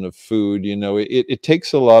industrialization of food. You know, it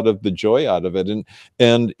takes a lot of the joy out of it.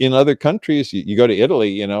 And in other countries, you go to Italy,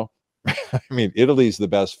 you know, I mean, Italy's the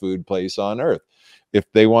best food place on earth.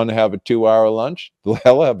 If they want to have a 2-hour lunch,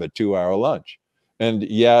 they'll have a 2-hour lunch. And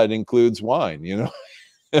yeah, it includes wine, you know,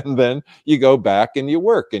 and then you go back and you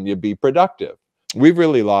work and you be productive. We've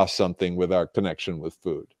really lost something with our connection with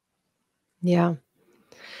food. Yeah.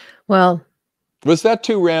 Well, was that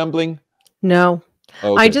too rambling? No.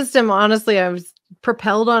 Okay. I just am honestly, I was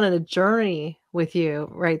propelled on a journey with you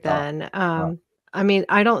right then. I mean,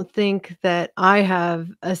 I don't think that I have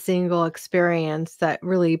a single experience that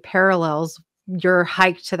really parallels your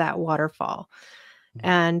hike to that waterfall.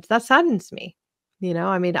 And that saddens me. You know,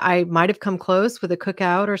 I mean, I might have come close with a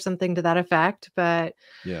cookout or something to that effect, but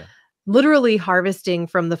yeah, literally harvesting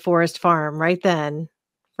from the forest farm right then,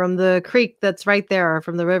 from the creek that's right there,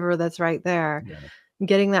 from the river that's right there,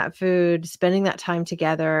 getting that food, spending that time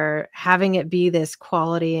together, having it be this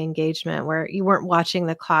quality engagement where you weren't watching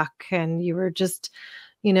the clock and you were just,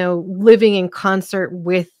 you know, living in concert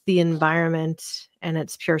with the environment and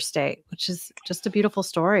its pure state, which is just a beautiful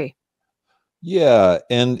story. Yeah.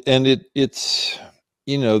 And it's,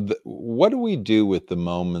 you know, what do we do with the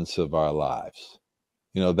moments of our lives?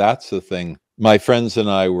 You know, that's the thing. My friends and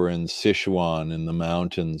I were in Sichuan in the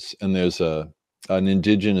mountains, and there's an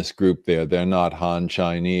indigenous group there. They're not Han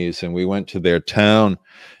Chinese. And we went to their town,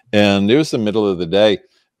 and it was the middle of the day,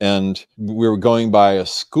 and we were going by a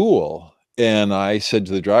school. And I said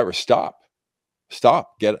to the driver, stop,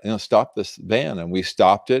 stop this van. And we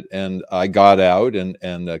stopped it, and I got out,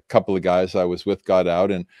 and a couple of guys I was with got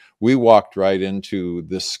out, and we walked right into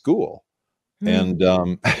this school. And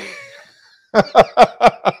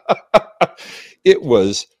it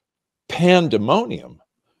was pandemonium.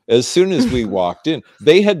 As soon as we walked in,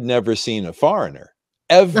 they had never seen a foreigner,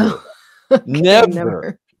 ever. Okay,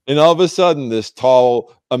 never. And all of a sudden, this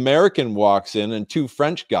tall American walks in, and 2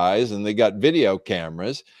 French guys, and they got video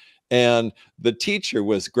cameras. And the teacher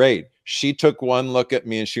was great. She took one look at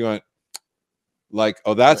me and she went like,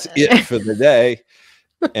 oh, that's it for the day.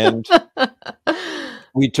 And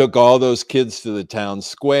We took all those kids to the town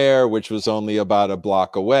square, which was only about a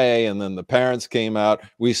block away, and then the parents came out.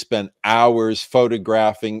 We spent hours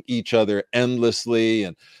photographing each other endlessly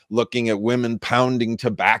and looking at women pounding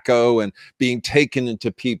tobacco and being taken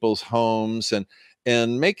into people's homes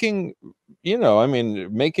and making,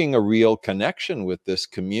 making a real connection with this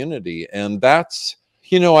community. And that's,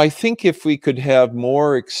 I think if we could have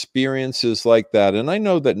more experiences like that, and I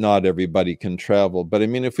know that not everybody can travel, but I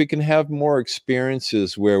mean, if we can have more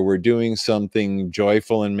experiences where we're doing something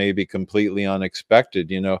joyful and maybe completely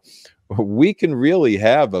unexpected, we can really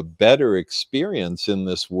have a better experience in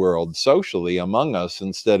this world socially among us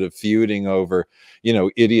instead of feuding over,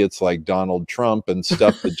 idiots like Donald Trump and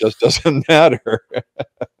stuff that just doesn't matter.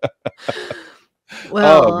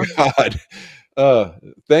 Well, oh, God.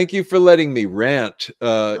 Thank you for letting me rant.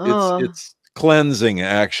 oh, It's cleansing,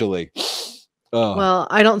 actually. well,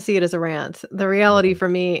 I don't see it as a rant. The reality for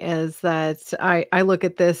me is that I look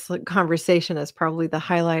at this conversation as probably the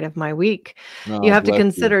highlight of my week. You have to Bless you.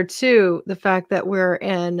 consider too the fact that we're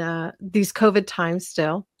in these COVID times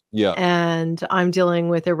still, Yeah. and I'm dealing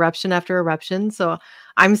with eruption after eruption, so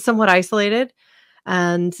I'm somewhat isolated.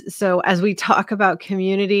 And so, as we talk about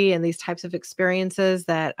community and these types of experiences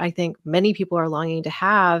that I think many people are longing to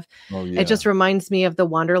have, Oh, it yeah. just reminds me of the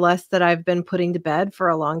wanderlust that I've been putting to bed for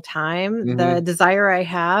a long time. The desire I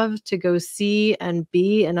have to go see and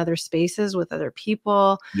be in other spaces with other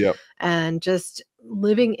people, Yep. and just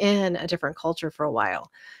living in a different culture for a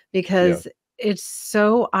while, Yeah. because it's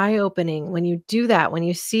so eye-opening when you do that, when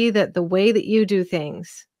you see that the way that you do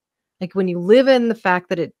things, like when you live in the fact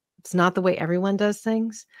that it's not the way everyone does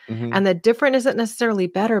things, and that different isn't necessarily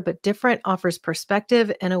better, but different offers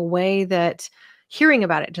perspective in a way that hearing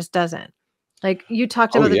about it just doesn't. Like you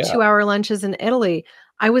talked Oh, about the yeah. 2-hour lunches in Italy.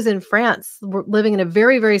 I was in France, living in a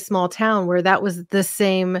very, very small town where that was the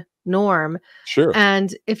same norm. Sure.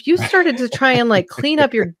 And if you started to try and like clean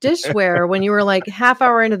up your dishware when you were like half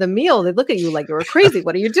hour into the meal, they'd look at you like you were crazy.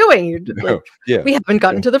 What are you doing? You're like, Yeah. we haven't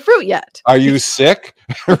gotten to the fruit yet. Are you sick?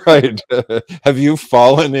 Right. Have you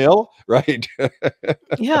fallen ill? Right.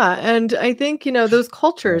 Yeah. And I think, those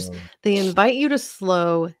cultures, they invite you to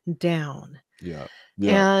slow down. Yeah.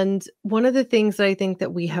 Yeah. And one of the things that I think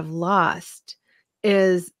that we have lost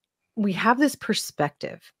is we have this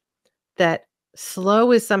perspective that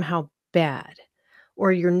slow is somehow bad,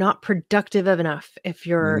 or you're not productive enough if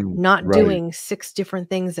you're not Right. doing 6 different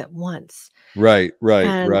things at once. Right. Right.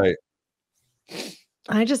 And Right.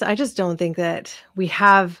 I just don't think that we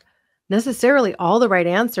have necessarily all the right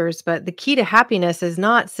answers, but the key to happiness is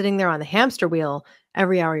not sitting there on the hamster wheel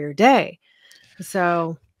every hour of your day.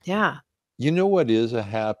 So, yeah. You know what is a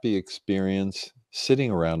happy experience?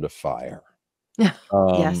 Sitting around a fire.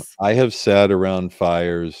 Yes. I have sat around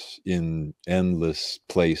fires in endless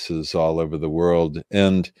places all over the world,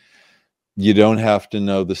 and you don't have to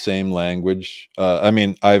know the same language. I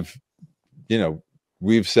mean,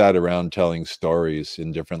 we've sat around telling stories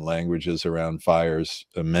in different languages around fires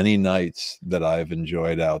many nights that I've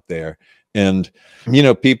enjoyed out there. And,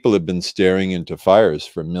 people have been staring into fires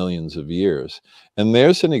for millions of years. And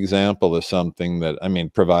there's an example of something that, I mean,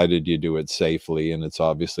 provided you do it safely, and it's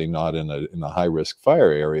obviously not in a high risk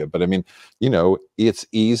fire area, but I mean, it's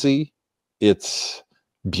easy, it's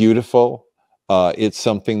beautiful, it's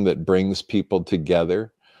something that brings people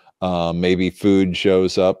together. Maybe food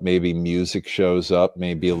shows up, maybe music shows up,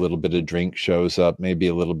 maybe a little bit of drink shows up, maybe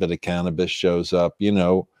a little bit of cannabis shows up,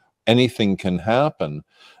 anything can happen.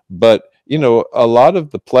 But, a lot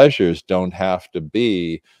of the pleasures don't have to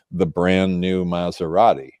be the brand new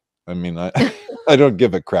Maserati. I mean, I don't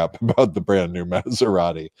give a crap about the brand new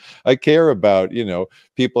Maserati. I care about,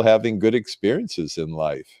 people having good experiences in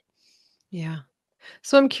life. Yeah.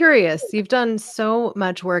 So I'm curious, you've done so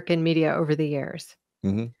much work in media over the years.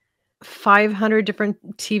 500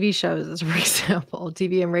 different TV shows, for example,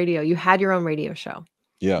 TV and radio. You had your own radio show.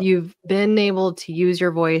 Yeah. You've been able to use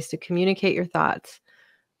your voice to communicate your thoughts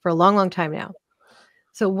for a long, long time now.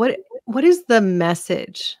 So what is the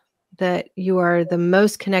message that you are the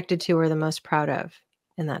most connected to or the most proud of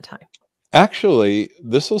in that time? Actually,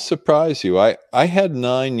 this will surprise you. I had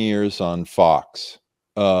 9 years on Fox.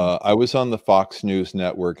 I was on the Fox News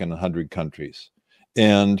network in 100 countries.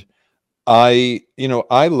 And I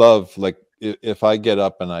love, like, if I get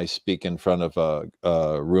up and I speak in front of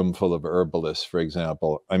a room full of herbalists, for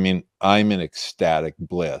example, I mean, I'm in ecstatic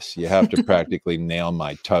bliss. You have to practically nail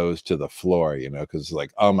my toes to the floor, because it's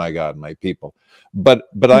like, oh my God, my people. But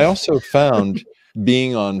I also found,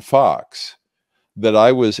 being on Fox, that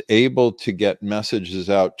I was able to get messages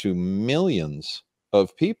out to millions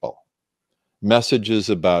of people. Messages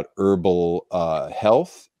about herbal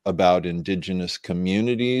health, about Indigenous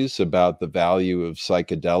communities, about the value of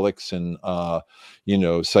psychedelics and,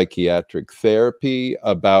 psychiatric therapy,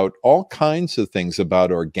 about all kinds of things, about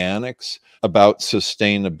organics, about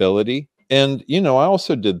sustainability. And, I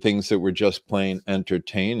also did things that were just plain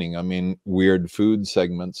entertaining. I mean, weird food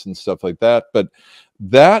segments and stuff like that. But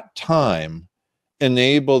that time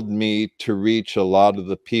enabled me to reach a lot of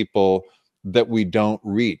the people that we don't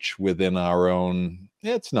reach within our own,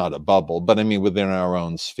 it's not a bubble, but I mean, within our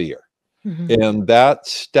own sphere. And that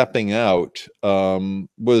stepping out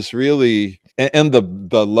was really, and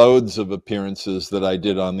the loads of appearances that I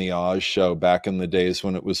did on the Oz show back in the days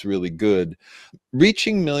when it was really good,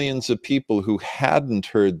 reaching millions of people who hadn't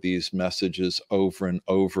heard these messages over and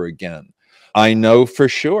over again. I know for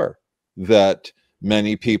sure that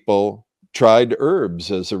many people tried herbs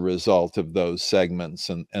as a result of those segments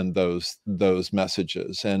and those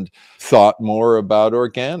messages, and thought more about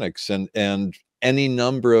organics and any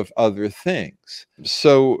number of other things.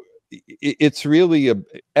 So it's really,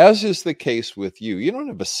 as is the case with you, you don't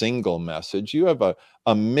have a single message. You have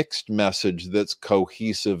a mixed message that's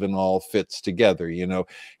cohesive and all fits together,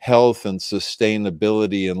 health and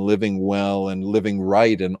sustainability and living well and living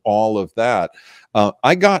right and all of that.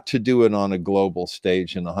 I got to do it on a global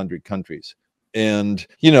stage in 100 countries. And,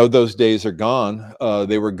 those days are gone.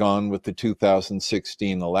 They were gone with the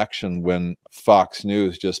 2016 election, when Fox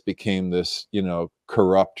News just became this,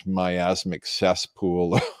 corrupt, miasmic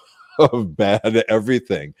cesspool of bad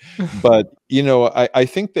everything. But, I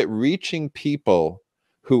think that reaching people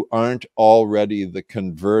who aren't already the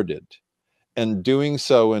converted, and doing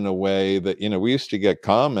so in a way that, we used to get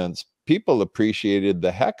comments, people appreciated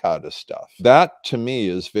the heck out of stuff. That to me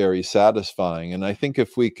is very satisfying. And I think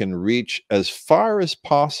if we can reach as far as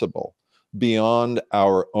possible beyond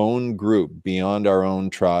our own group, beyond our own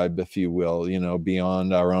tribe, if you will,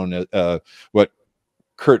 beyond our own, what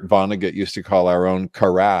Kurt Vonnegut used to call our own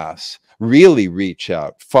karass, really reach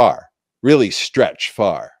out far, really stretch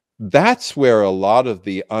far. That's where a lot of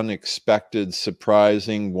the unexpected,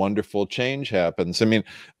 surprising, wonderful change happens. I mean,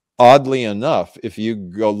 oddly enough, if you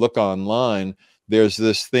go look online, there's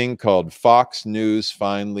this thing called Fox News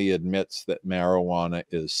finally admits that marijuana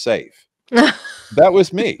is safe. That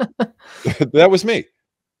was me. That was me.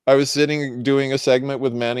 I was doing a segment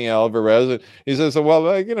with Manny Alvarez, and he says, well,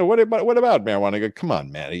 what about marijuana? I go, come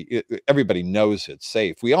on, Manny. Everybody knows it's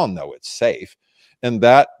safe. We all know it's safe. And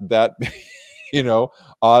that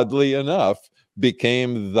oddly enough,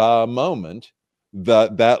 became the moment,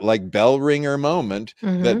 that like bell ringer moment,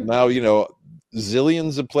 that now,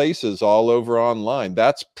 zillions of places all over online.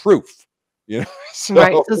 That's proof. So.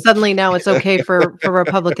 Right. So suddenly now it's okay for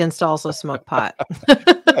Republicans to also smoke pot.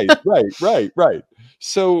 Right.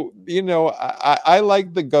 So, I like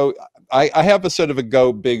I have a sort of a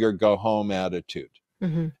go big or go home attitude.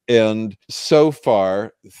 And so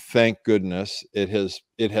far, thank goodness, it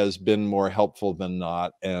has been more helpful than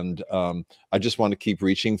not. And I just want to keep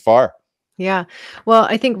reaching far. Yeah. Well,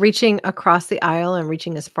 I think reaching across the aisle and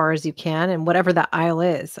reaching as far as you can, and whatever that aisle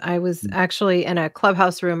is. I was actually in a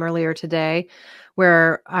Clubhouse room earlier today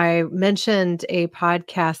where I mentioned a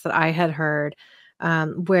podcast that I had heard,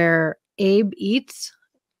 where Abe's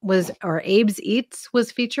Eats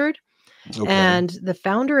was featured. Okay. And the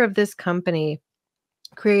founder of this company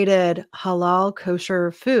created halal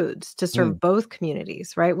kosher foods to serve both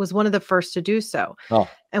communities, right? Was one of the first to do so. Oh.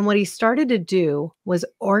 And what he started to do was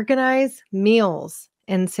organize meals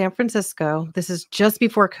in San Francisco. This is just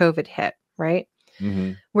before COVID hit, right?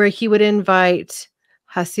 Where he would invite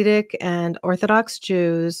Hasidic and Orthodox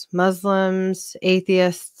Jews, Muslims,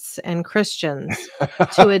 atheists, and Christians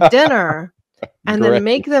to a dinner and then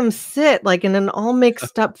make them sit like in an all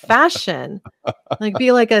mixed up fashion, like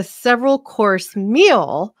be like a several course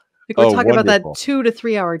meal. Like we're talking about that 2 to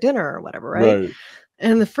 3 hour dinner or whatever, right?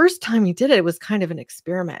 And the first time he did it, it was kind of an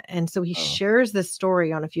experiment. And so he shares this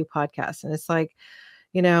story on a few podcasts. And it's like,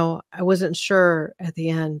 I wasn't sure at the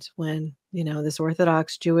end when, this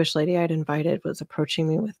Orthodox Jewish lady I'd invited was approaching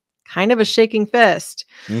me with kind of a shaking fist.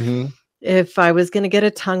 If I was going to get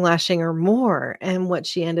a tongue lashing or more. And what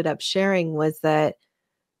she ended up sharing was that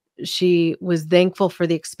she was thankful for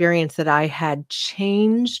the experience, that I had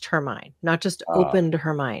changed her mind, not just opened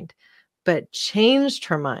her mind, but changed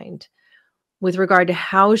her mind with regard to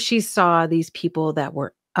how she saw these people that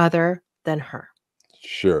were other than her.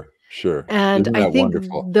 Sure. And I think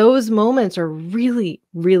those moments are really,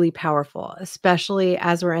 really powerful, especially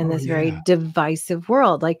as we're in this very divisive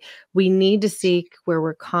world. Like we need to seek where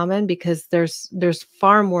we're common, because there's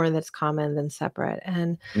far more that's common than separate.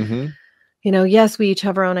 And, yes, we each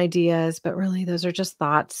have our own ideas, but really those are just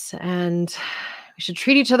thoughts, and we we should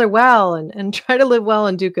treat each other well and try to live well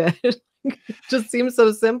and do good. It just seems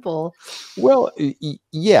so simple. Well,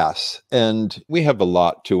 yes, and we have a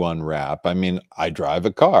lot to unwrap. I mean, I drive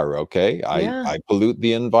a car, okay? Yeah. I pollute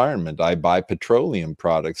the environment. I buy petroleum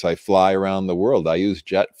products. I fly around the world. I use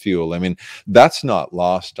jet fuel. I mean, that's not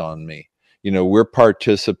lost on me. We're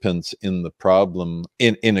participants in the problem,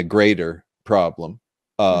 in a greater problem.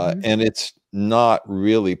 And it's not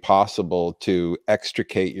really possible to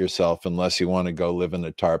extricate yourself unless you want to go live in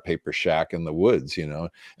a tar paper shack in the woods,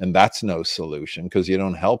 and that's no solution because you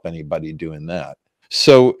don't help anybody doing that.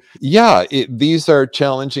 So, yeah, these are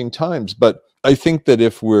challenging times, but I think that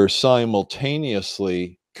if we're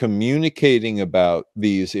simultaneously communicating about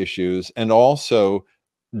these issues and also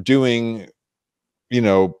doing,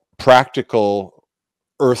 practical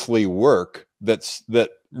earthly work that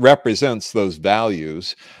represents those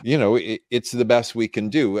values, it's the best we can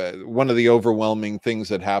do. One of the overwhelming things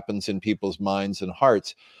that happens in people's minds and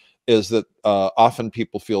hearts is that often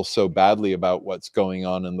people feel so badly about what's going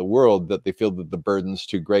on in the world that they feel that the burden's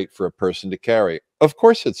too great for a person to carry. Of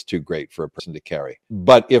course it's too great for a person to carry,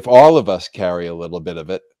 but if all of us carry a little bit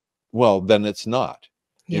of it, well, then it's not.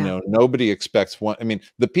 Nobody expects one. I mean,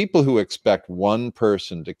 the people who expect one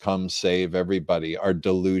person to come save everybody are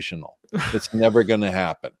delusional. It's never going to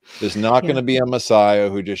happen. There's not going to be a Messiah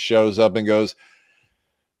who just shows up and goes,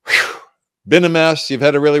 been a mess. You've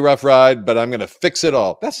had a really rough ride, but I'm going to fix it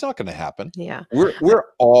all. That's not going to happen. Yeah. We're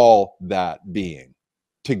all that being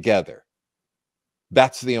together.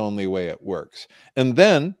 That's the only way it works. And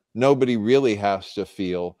then nobody really has to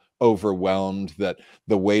feel overwhelmed that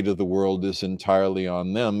the weight of the world is entirely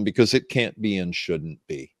on them, because it can't be and shouldn't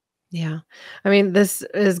be. Yeah. I mean, this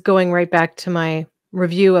is going right back to my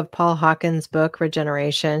review of Paul Hawken's book,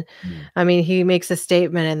 Regeneration. I mean, he makes a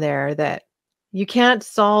statement in there that you can't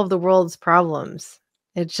solve the world's problems.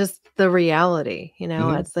 It's just the reality,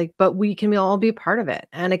 it's like, but we can all be part of it.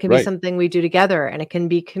 And it can be something we do together, and it can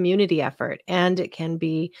be community effort, and it can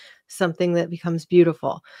be something that becomes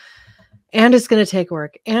beautiful. And it's going to take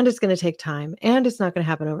work, and it's going to take time, and it's not going to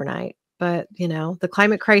happen overnight. But, the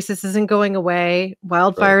climate crisis isn't going away.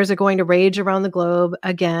 Wildfires are going to rage around the globe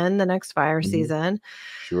again the next fire season.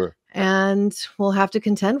 Sure. And we'll have to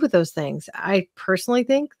contend with those things. I personally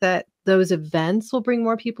think that those events will bring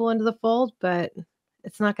more people into the fold, but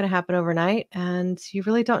it's not going to happen overnight. And you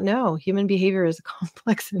really don't know. Human behavior is a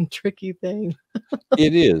complex and tricky thing.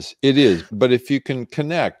 It is. It is. But if you can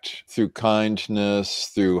connect through kindness,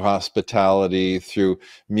 through hospitality, through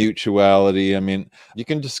mutuality, I mean, you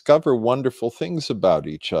can discover wonderful things about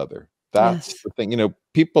each other. That's the thing.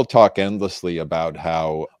 People talk endlessly about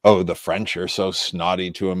how, the French are so snotty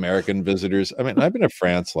to American visitors. I mean, I've been to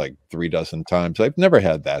France like 3 dozen times. I've never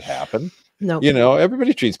had that happen. No.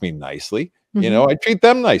 Everybody treats me nicely. I treat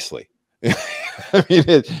them nicely. I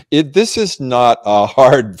mean, this is not a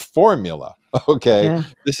hard formula. Okay. Yeah.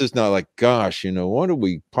 This is not like, gosh, what do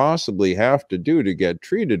we possibly have to do to get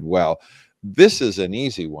treated well? This is an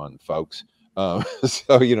easy one, folks.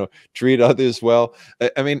 So, treat others well.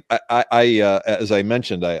 I mean, I as I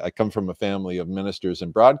mentioned, I come from a family of ministers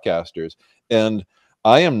and broadcasters, and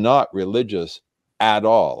I am not religious at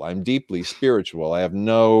all. I'm deeply spiritual. I have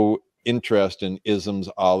no interest in isms,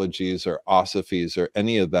 ologies, or osophies, or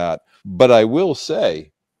any of that. But I will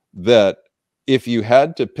say that if you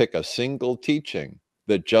had to pick a single teaching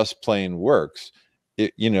that just plain works,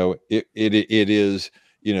 it is,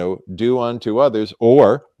 do unto others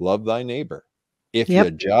or love thy neighbor. If you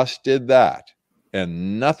just did that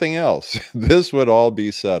and nothing else, this would all be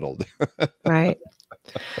settled. Right.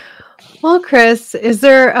 Well, Chris, is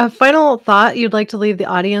there a final thought you'd like to leave the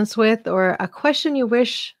audience with, or a question you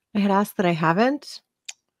wish I had asked that I haven't?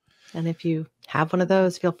 And if you have one of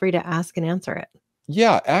those, feel free to ask and answer it.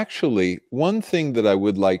 Yeah, actually, one thing that I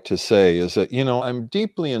would like to say is that, I'm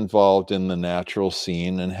deeply involved in the natural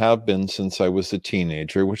scene and have been since I was a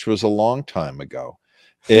teenager, which was a long time ago.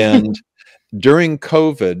 And during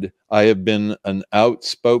COVID, I have been an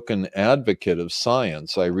outspoken advocate of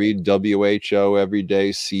science. I read WHO every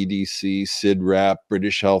day, CDC, CIDRAP,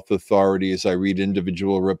 British health authorities. I read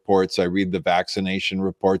individual reports. I read the vaccination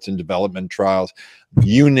reports and development trials.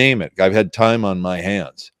 You name it. I've had time on my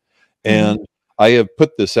hands. And I have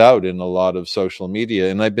put this out in a lot of social media,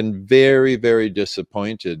 and I've been very, very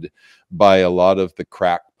disappointed by a lot of the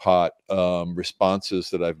crackpot responses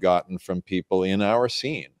that I've gotten from people in our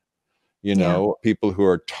scene. Yeah. people who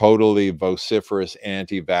are totally vociferous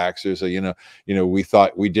anti-vaxxers, or,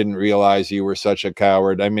 we didn't realize you were such a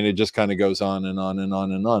coward. I mean, it just kind of goes on and on and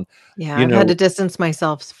on and on. Yeah, You I've had to know, distance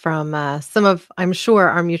myself from some of, I'm sure,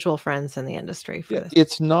 our mutual friends in the industry for yeah, this.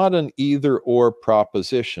 it's not an either or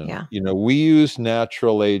proposition. Yeah. We use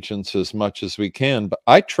natural agents as much as we can, but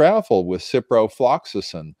I travel with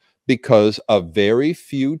ciprofloxacin because a very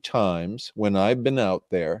few times when I've been out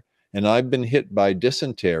there and I've been hit by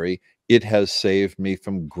dysentery, it has saved me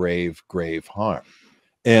from grave, grave harm.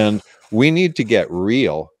 And we need to get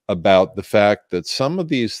real about the fact that some of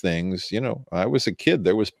these things, I was a kid,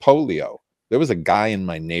 there was polio. There was a guy in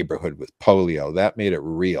my neighborhood with polio. That made it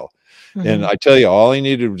real. And Mhm. I tell you, all I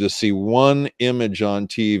needed was to see one image on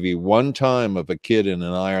TV one time of a kid in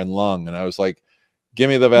an iron lung. And I was like, give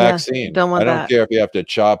me the Yeah, vaccine. don't I want don't that. care if you have to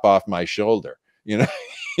chop off my shoulder, you know,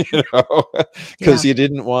 because Yeah. you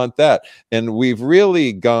didn't want that. And we've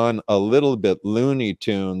really gone a little bit Looney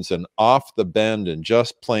Tunes and off the bend and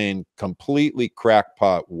just plain completely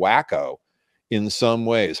crackpot wacko in some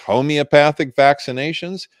ways. Homeopathic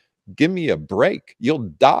vaccinations, give me a break. You'll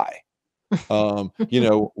die.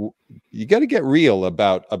 You got to get real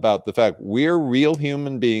about the fact we're real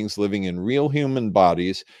human beings living in real human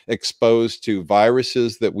bodies, exposed to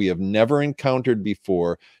viruses that we have never encountered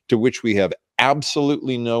before, to which we have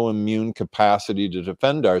absolutely no immune capacity to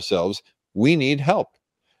defend ourselves. We need help,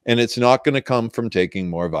 and it's not going to come from taking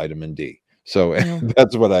more vitamin D. So No.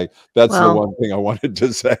 that's the Well, one thing I wanted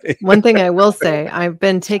to say. one thing I will say, I've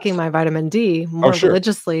been taking my vitamin D Oh, more sure.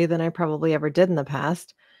 religiously than I probably ever did in the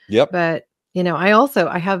past. Yep. But,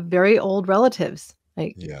 I have very old relatives.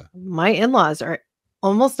 Like Yeah. my in-laws are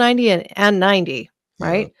almost 90 and 90, Yeah.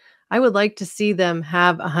 right? I would like to see them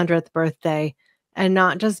have a 100th birthday and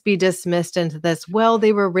not just be dismissed into this, well,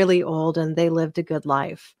 they were really old and they lived a good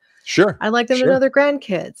life. Sure. I'd like them to Sure. know their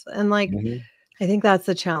grandkids. And Mhm. I think that's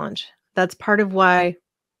the challenge. That's part of why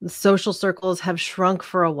the social circles have shrunk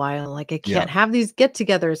for a while. Like I Yeah. can't have these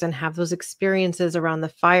get-togethers and have those experiences around the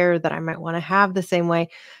fire that I might want to have the same way,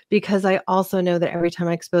 because I also know that every time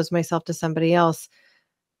I expose myself to somebody else,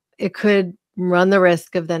 it could run the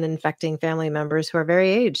risk of then infecting family members who are very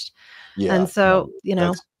aged. Yeah, And so, no,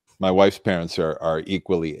 that's my wife's parents are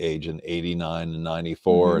equally aged, 89 and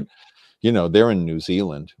 94, mhm, and, they're in New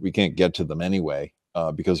Zealand. We can't get to them anyway,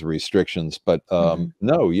 because of restrictions, but, mhm.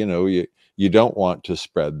 no, you don't want to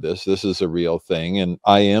spread this. This is a real thing, and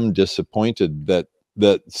I am disappointed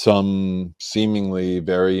that some seemingly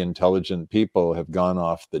very intelligent people have gone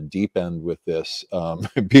off the deep end with this,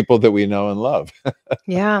 people that we know and love.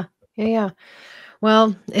 Yeah. Yeah, yeah.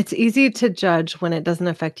 Well, it's easy to judge when it doesn't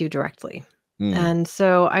affect you directly. Mm, And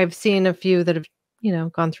so I've seen a few that have,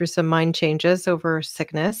 gone through some mind changes over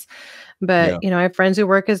sickness. But, yeah. I have friends who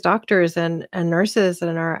work as doctors and nurses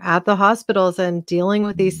and are at the hospitals and dealing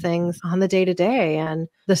with these Mm. things on the day to day. And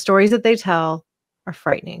the stories that they tell are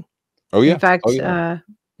frightening. Oh, In yeah. Oh, fact, yeah.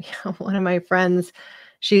 one of my friends,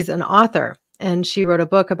 she's an author and she wrote a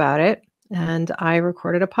book about it. And I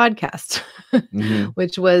recorded a podcast, Mhm.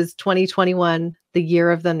 which was 2021, The Year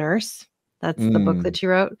of the Nurse. That's the book Mm. that she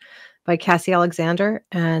wrote by Cassie Alexander.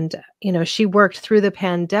 And, she worked through the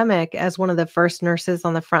pandemic as one of the first nurses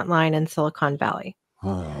on the front line in Silicon Valley.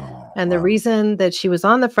 Oh, And the wow. reason that she was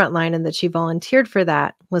on the front line and that she volunteered for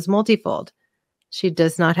that was multifold. She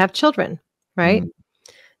does not have children, right? Mm,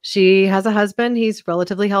 She has a husband. He's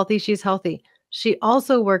relatively healthy. She's healthy. She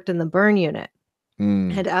also worked in the burn unit.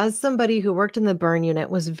 mm. And as somebody who worked in the burn unit,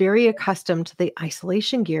 was very accustomed to the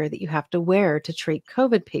isolation gear that you have to wear to treat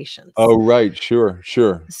COVID patients. Oh, right. Sure,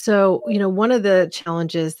 sure. So, one of the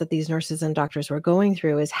challenges that these nurses and doctors were going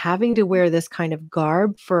through is having to wear this kind of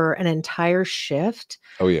garb for an entire shift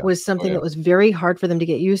Oh, yeah. was Oh, something yeah. that was very hard for them to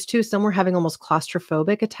get used to. Some were having almost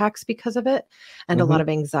claustrophobic attacks because of it and a lot Mhm. of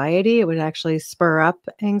anxiety. It would actually spur up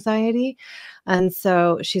anxiety. And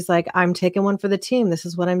so she's like, I'm taking one for the team. This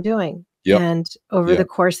is what I'm doing. Yep. And over the Yep.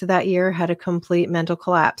 course of that year, had a complete mental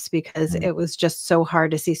collapse because Mm. it was just so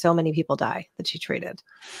hard to see so many people die that she treated.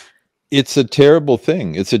 It's a terrible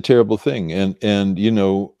thing. It's a terrible thing, and,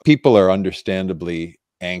 people are understandably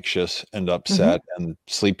anxious and Mhm. upset and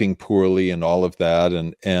sleeping poorly and all of that,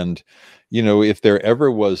 and, if there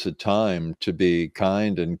ever was a time to be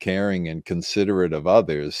kind and caring and considerate of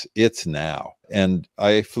others, it's now. And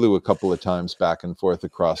I flew a couple of times back and forth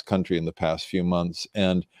across country in the past few months,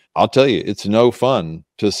 and I'll tell you, it's no fun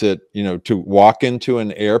to to walk into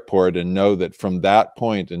an airport and know that from that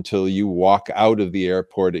point until you walk out of the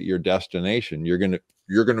airport at your destination, you're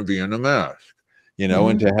gonna be in a mask, and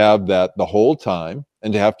Mhm. to have that the whole time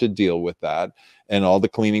and to have to deal with that. and all the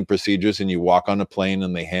cleaning procedures, and you walk on a plane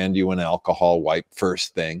and they hand you an alcohol wipe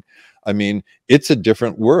first thing. I mean, it's a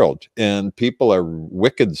different world, and people are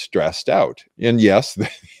wicked stressed out. And yes,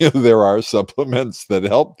 there are supplements that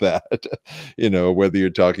help that, whether you're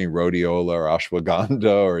talking rhodiola or ashwagandha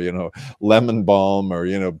or, lemon balm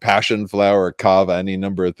or, passion flower or kava, any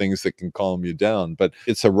number of things that can calm you down. But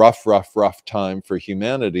it's a rough time for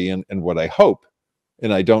humanity. And what I hope,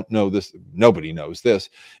 and I don't know this, nobody knows this,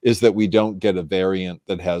 is that we don't get a variant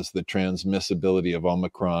that has the transmissibility of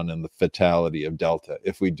Omicron and the fatality of Delta.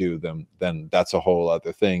 If we do, then that's a whole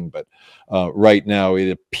other thing. But right now, it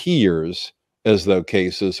appears as though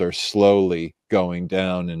cases are slowly going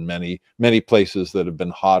down in many places that have been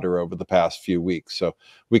hotter over the past few weeks. So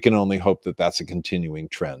we can only hope that that's a continuing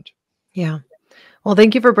trend. Yeah. Well,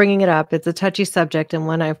 thank you for bringing it up. It's a touchy subject and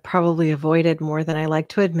one I've probably avoided more than I like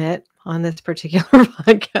to admit on this particular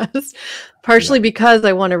podcast, partially because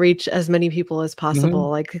I want to reach as many people as possible,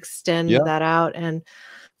 like extend that out. And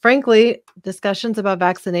frankly, discussions about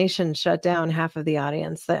vaccination shut down half of the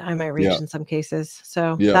audience that I might reach in some cases.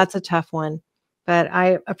 So that's a tough one, but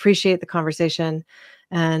I appreciate the conversation.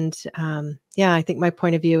 And I think my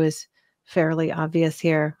point of view is fairly obvious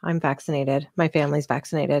here. I'm vaccinated. My family's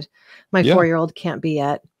vaccinated. My 4-year-old can't be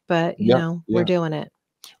yet, but we're doing it.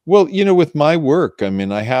 Well, with my work, I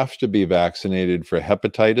mean, I have to be vaccinated for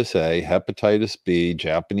hepatitis A, hepatitis B,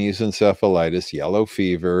 Japanese encephalitis, yellow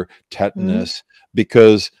fever, tetanus,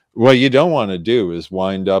 because what you don't want to do is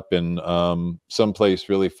wind up in someplace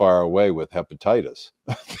really far away with hepatitis.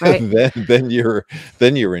 Right.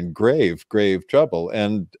 then you're in grave trouble.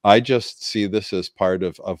 And I just see this as part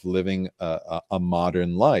of living a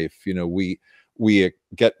modern life. We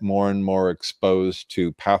get more and more exposed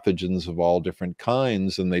to pathogens of all different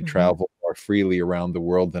kinds, and they travel more freely around the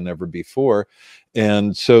world than ever before.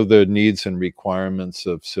 And so the needs and requirements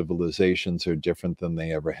of civilizations are different than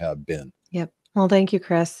they ever have been. Yep. Well, thank you,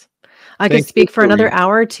 Chris. I could speak for another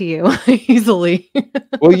hour to you easily.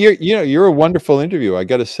 Well, you're a wonderful interview, I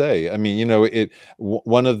got to say. I mean,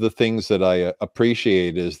 one of the things that I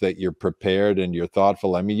appreciate is that you're prepared and you're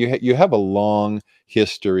thoughtful. I mean, you have a long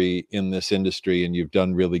history in this industry, and you've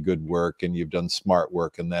done really good work, and you've done smart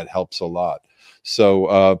work, and that helps a lot.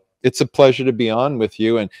 So it's a pleasure to be on with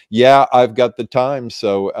you. And I've got the time.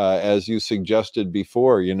 So as you suggested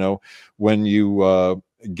before, when you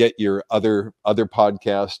get your other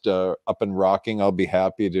podcast up and rocking, I'll be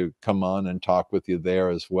happy to come on and talk with you there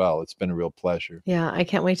as well. It's been a real pleasure. Yeah, I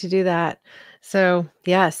can't wait to do that. So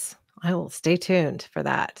yes, I will stay tuned for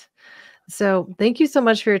that. So thank you so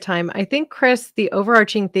much for your time. I think, Chris, the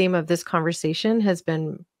overarching theme of this conversation has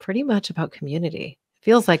been pretty much about community.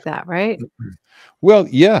 Feels like that, right? Well,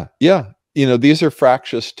 yeah. These are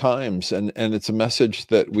fractious times, and it's a message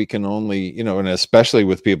that we can only, and especially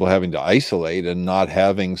with people having to isolate and not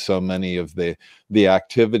having so many of the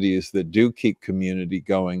activities that do keep community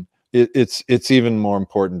going. It's even more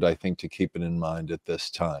important, I think, to keep it in mind at this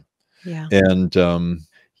time. Yeah. And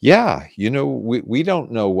we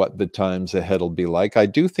don't know what the times ahead will be like. I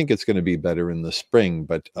do think it's going to be better in the spring,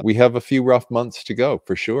 but we have a few rough months to go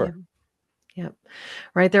for sure. Yeah. Yep.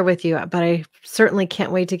 Right there with you. But I certainly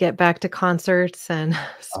can't wait to get back to concerts and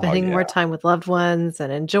spending more time with loved ones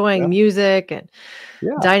and enjoying music and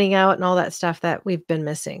dining out and all that stuff that we've been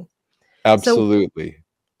missing. Absolutely.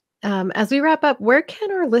 So, as we wrap up, where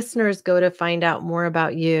can our listeners go to find out more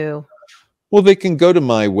about you? Well, they can go to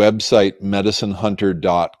my website,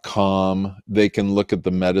 medicinehunter.com. They can look at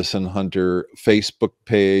the Medicine Hunter Facebook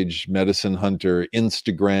page, Medicine Hunter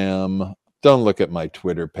Instagram. Don't look at my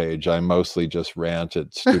Twitter page. I mostly just rant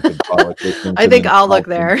at stupid politicians. I think I'll look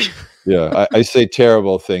there. Yeah, I say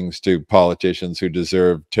terrible things to politicians who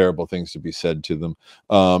deserve terrible things to be said to them.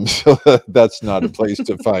 So that's not a place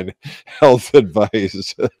to find health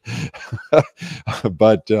advice.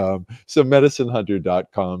 But so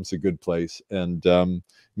medicinehunter.com is a good place. And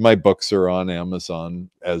my books are on Amazon,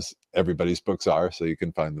 as everybody's books are, so you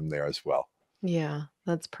can find them there as well. Yeah,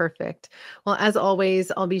 that's perfect. Well, as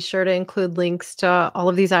always, I'll be sure to include links to all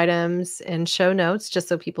of these items and show notes just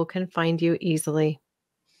so people can find you easily.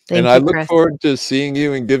 And I look forward to seeing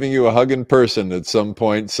you and giving you a hug in person at some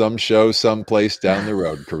point, some show, someplace down the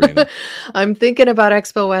road, Corinna. I'm thinking about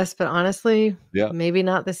Expo West, but honestly, maybe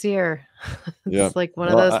not this year. It's like one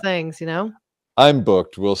of those things, I'm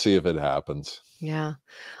booked. We'll see if it happens. Yeah.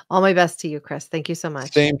 All my best to you, Chris. Thank you so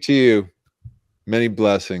much. Same to you. Many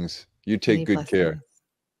blessings. You take good care.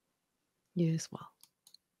 You as well.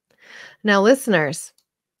 Now, listeners,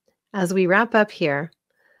 as we wrap up here,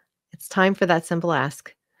 it's time for that simple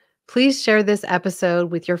ask. Please share this episode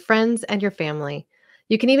with your friends and your family.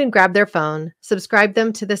 You can even grab their phone, subscribe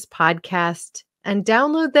them to this podcast, and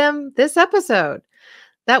download them this episode.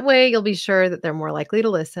 That way you'll be sure that they're more likely to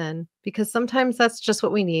listen, because sometimes that's just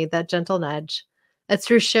what we need, that gentle nudge. It's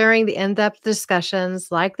through sharing the in-depth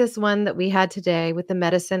discussions like this one that we had today with the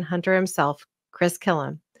medicine hunter himself, Chris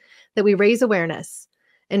Kilham, that we raise awareness,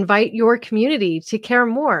 invite your community to care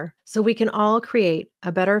more so we can all create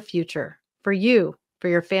a better future for you, for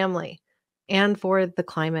your family, and for the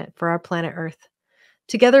climate, for our planet Earth.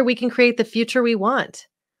 Together, we can create the future we want.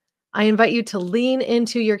 I invite you to lean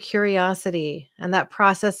into your curiosity and that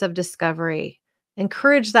process of discovery.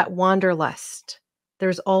 Encourage that wanderlust.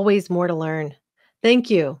 There's always more to learn. Thank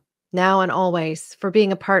you, now and always, for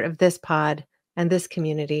being a part of this pod and this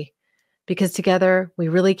community, because together we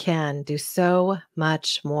really can do so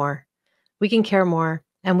much more. We can care more,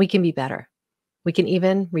 and we can be better. We can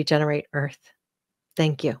even regenerate Earth.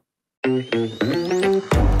 Thank you.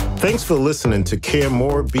 Thanks for listening to Care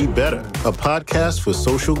More, Be Better, a podcast for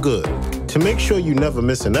social good. To make sure you never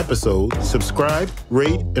miss an episode, subscribe,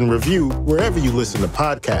 rate, and review wherever you listen to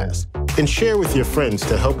podcasts, and share with your friends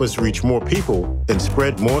to help us reach more people and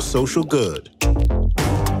spread more social good.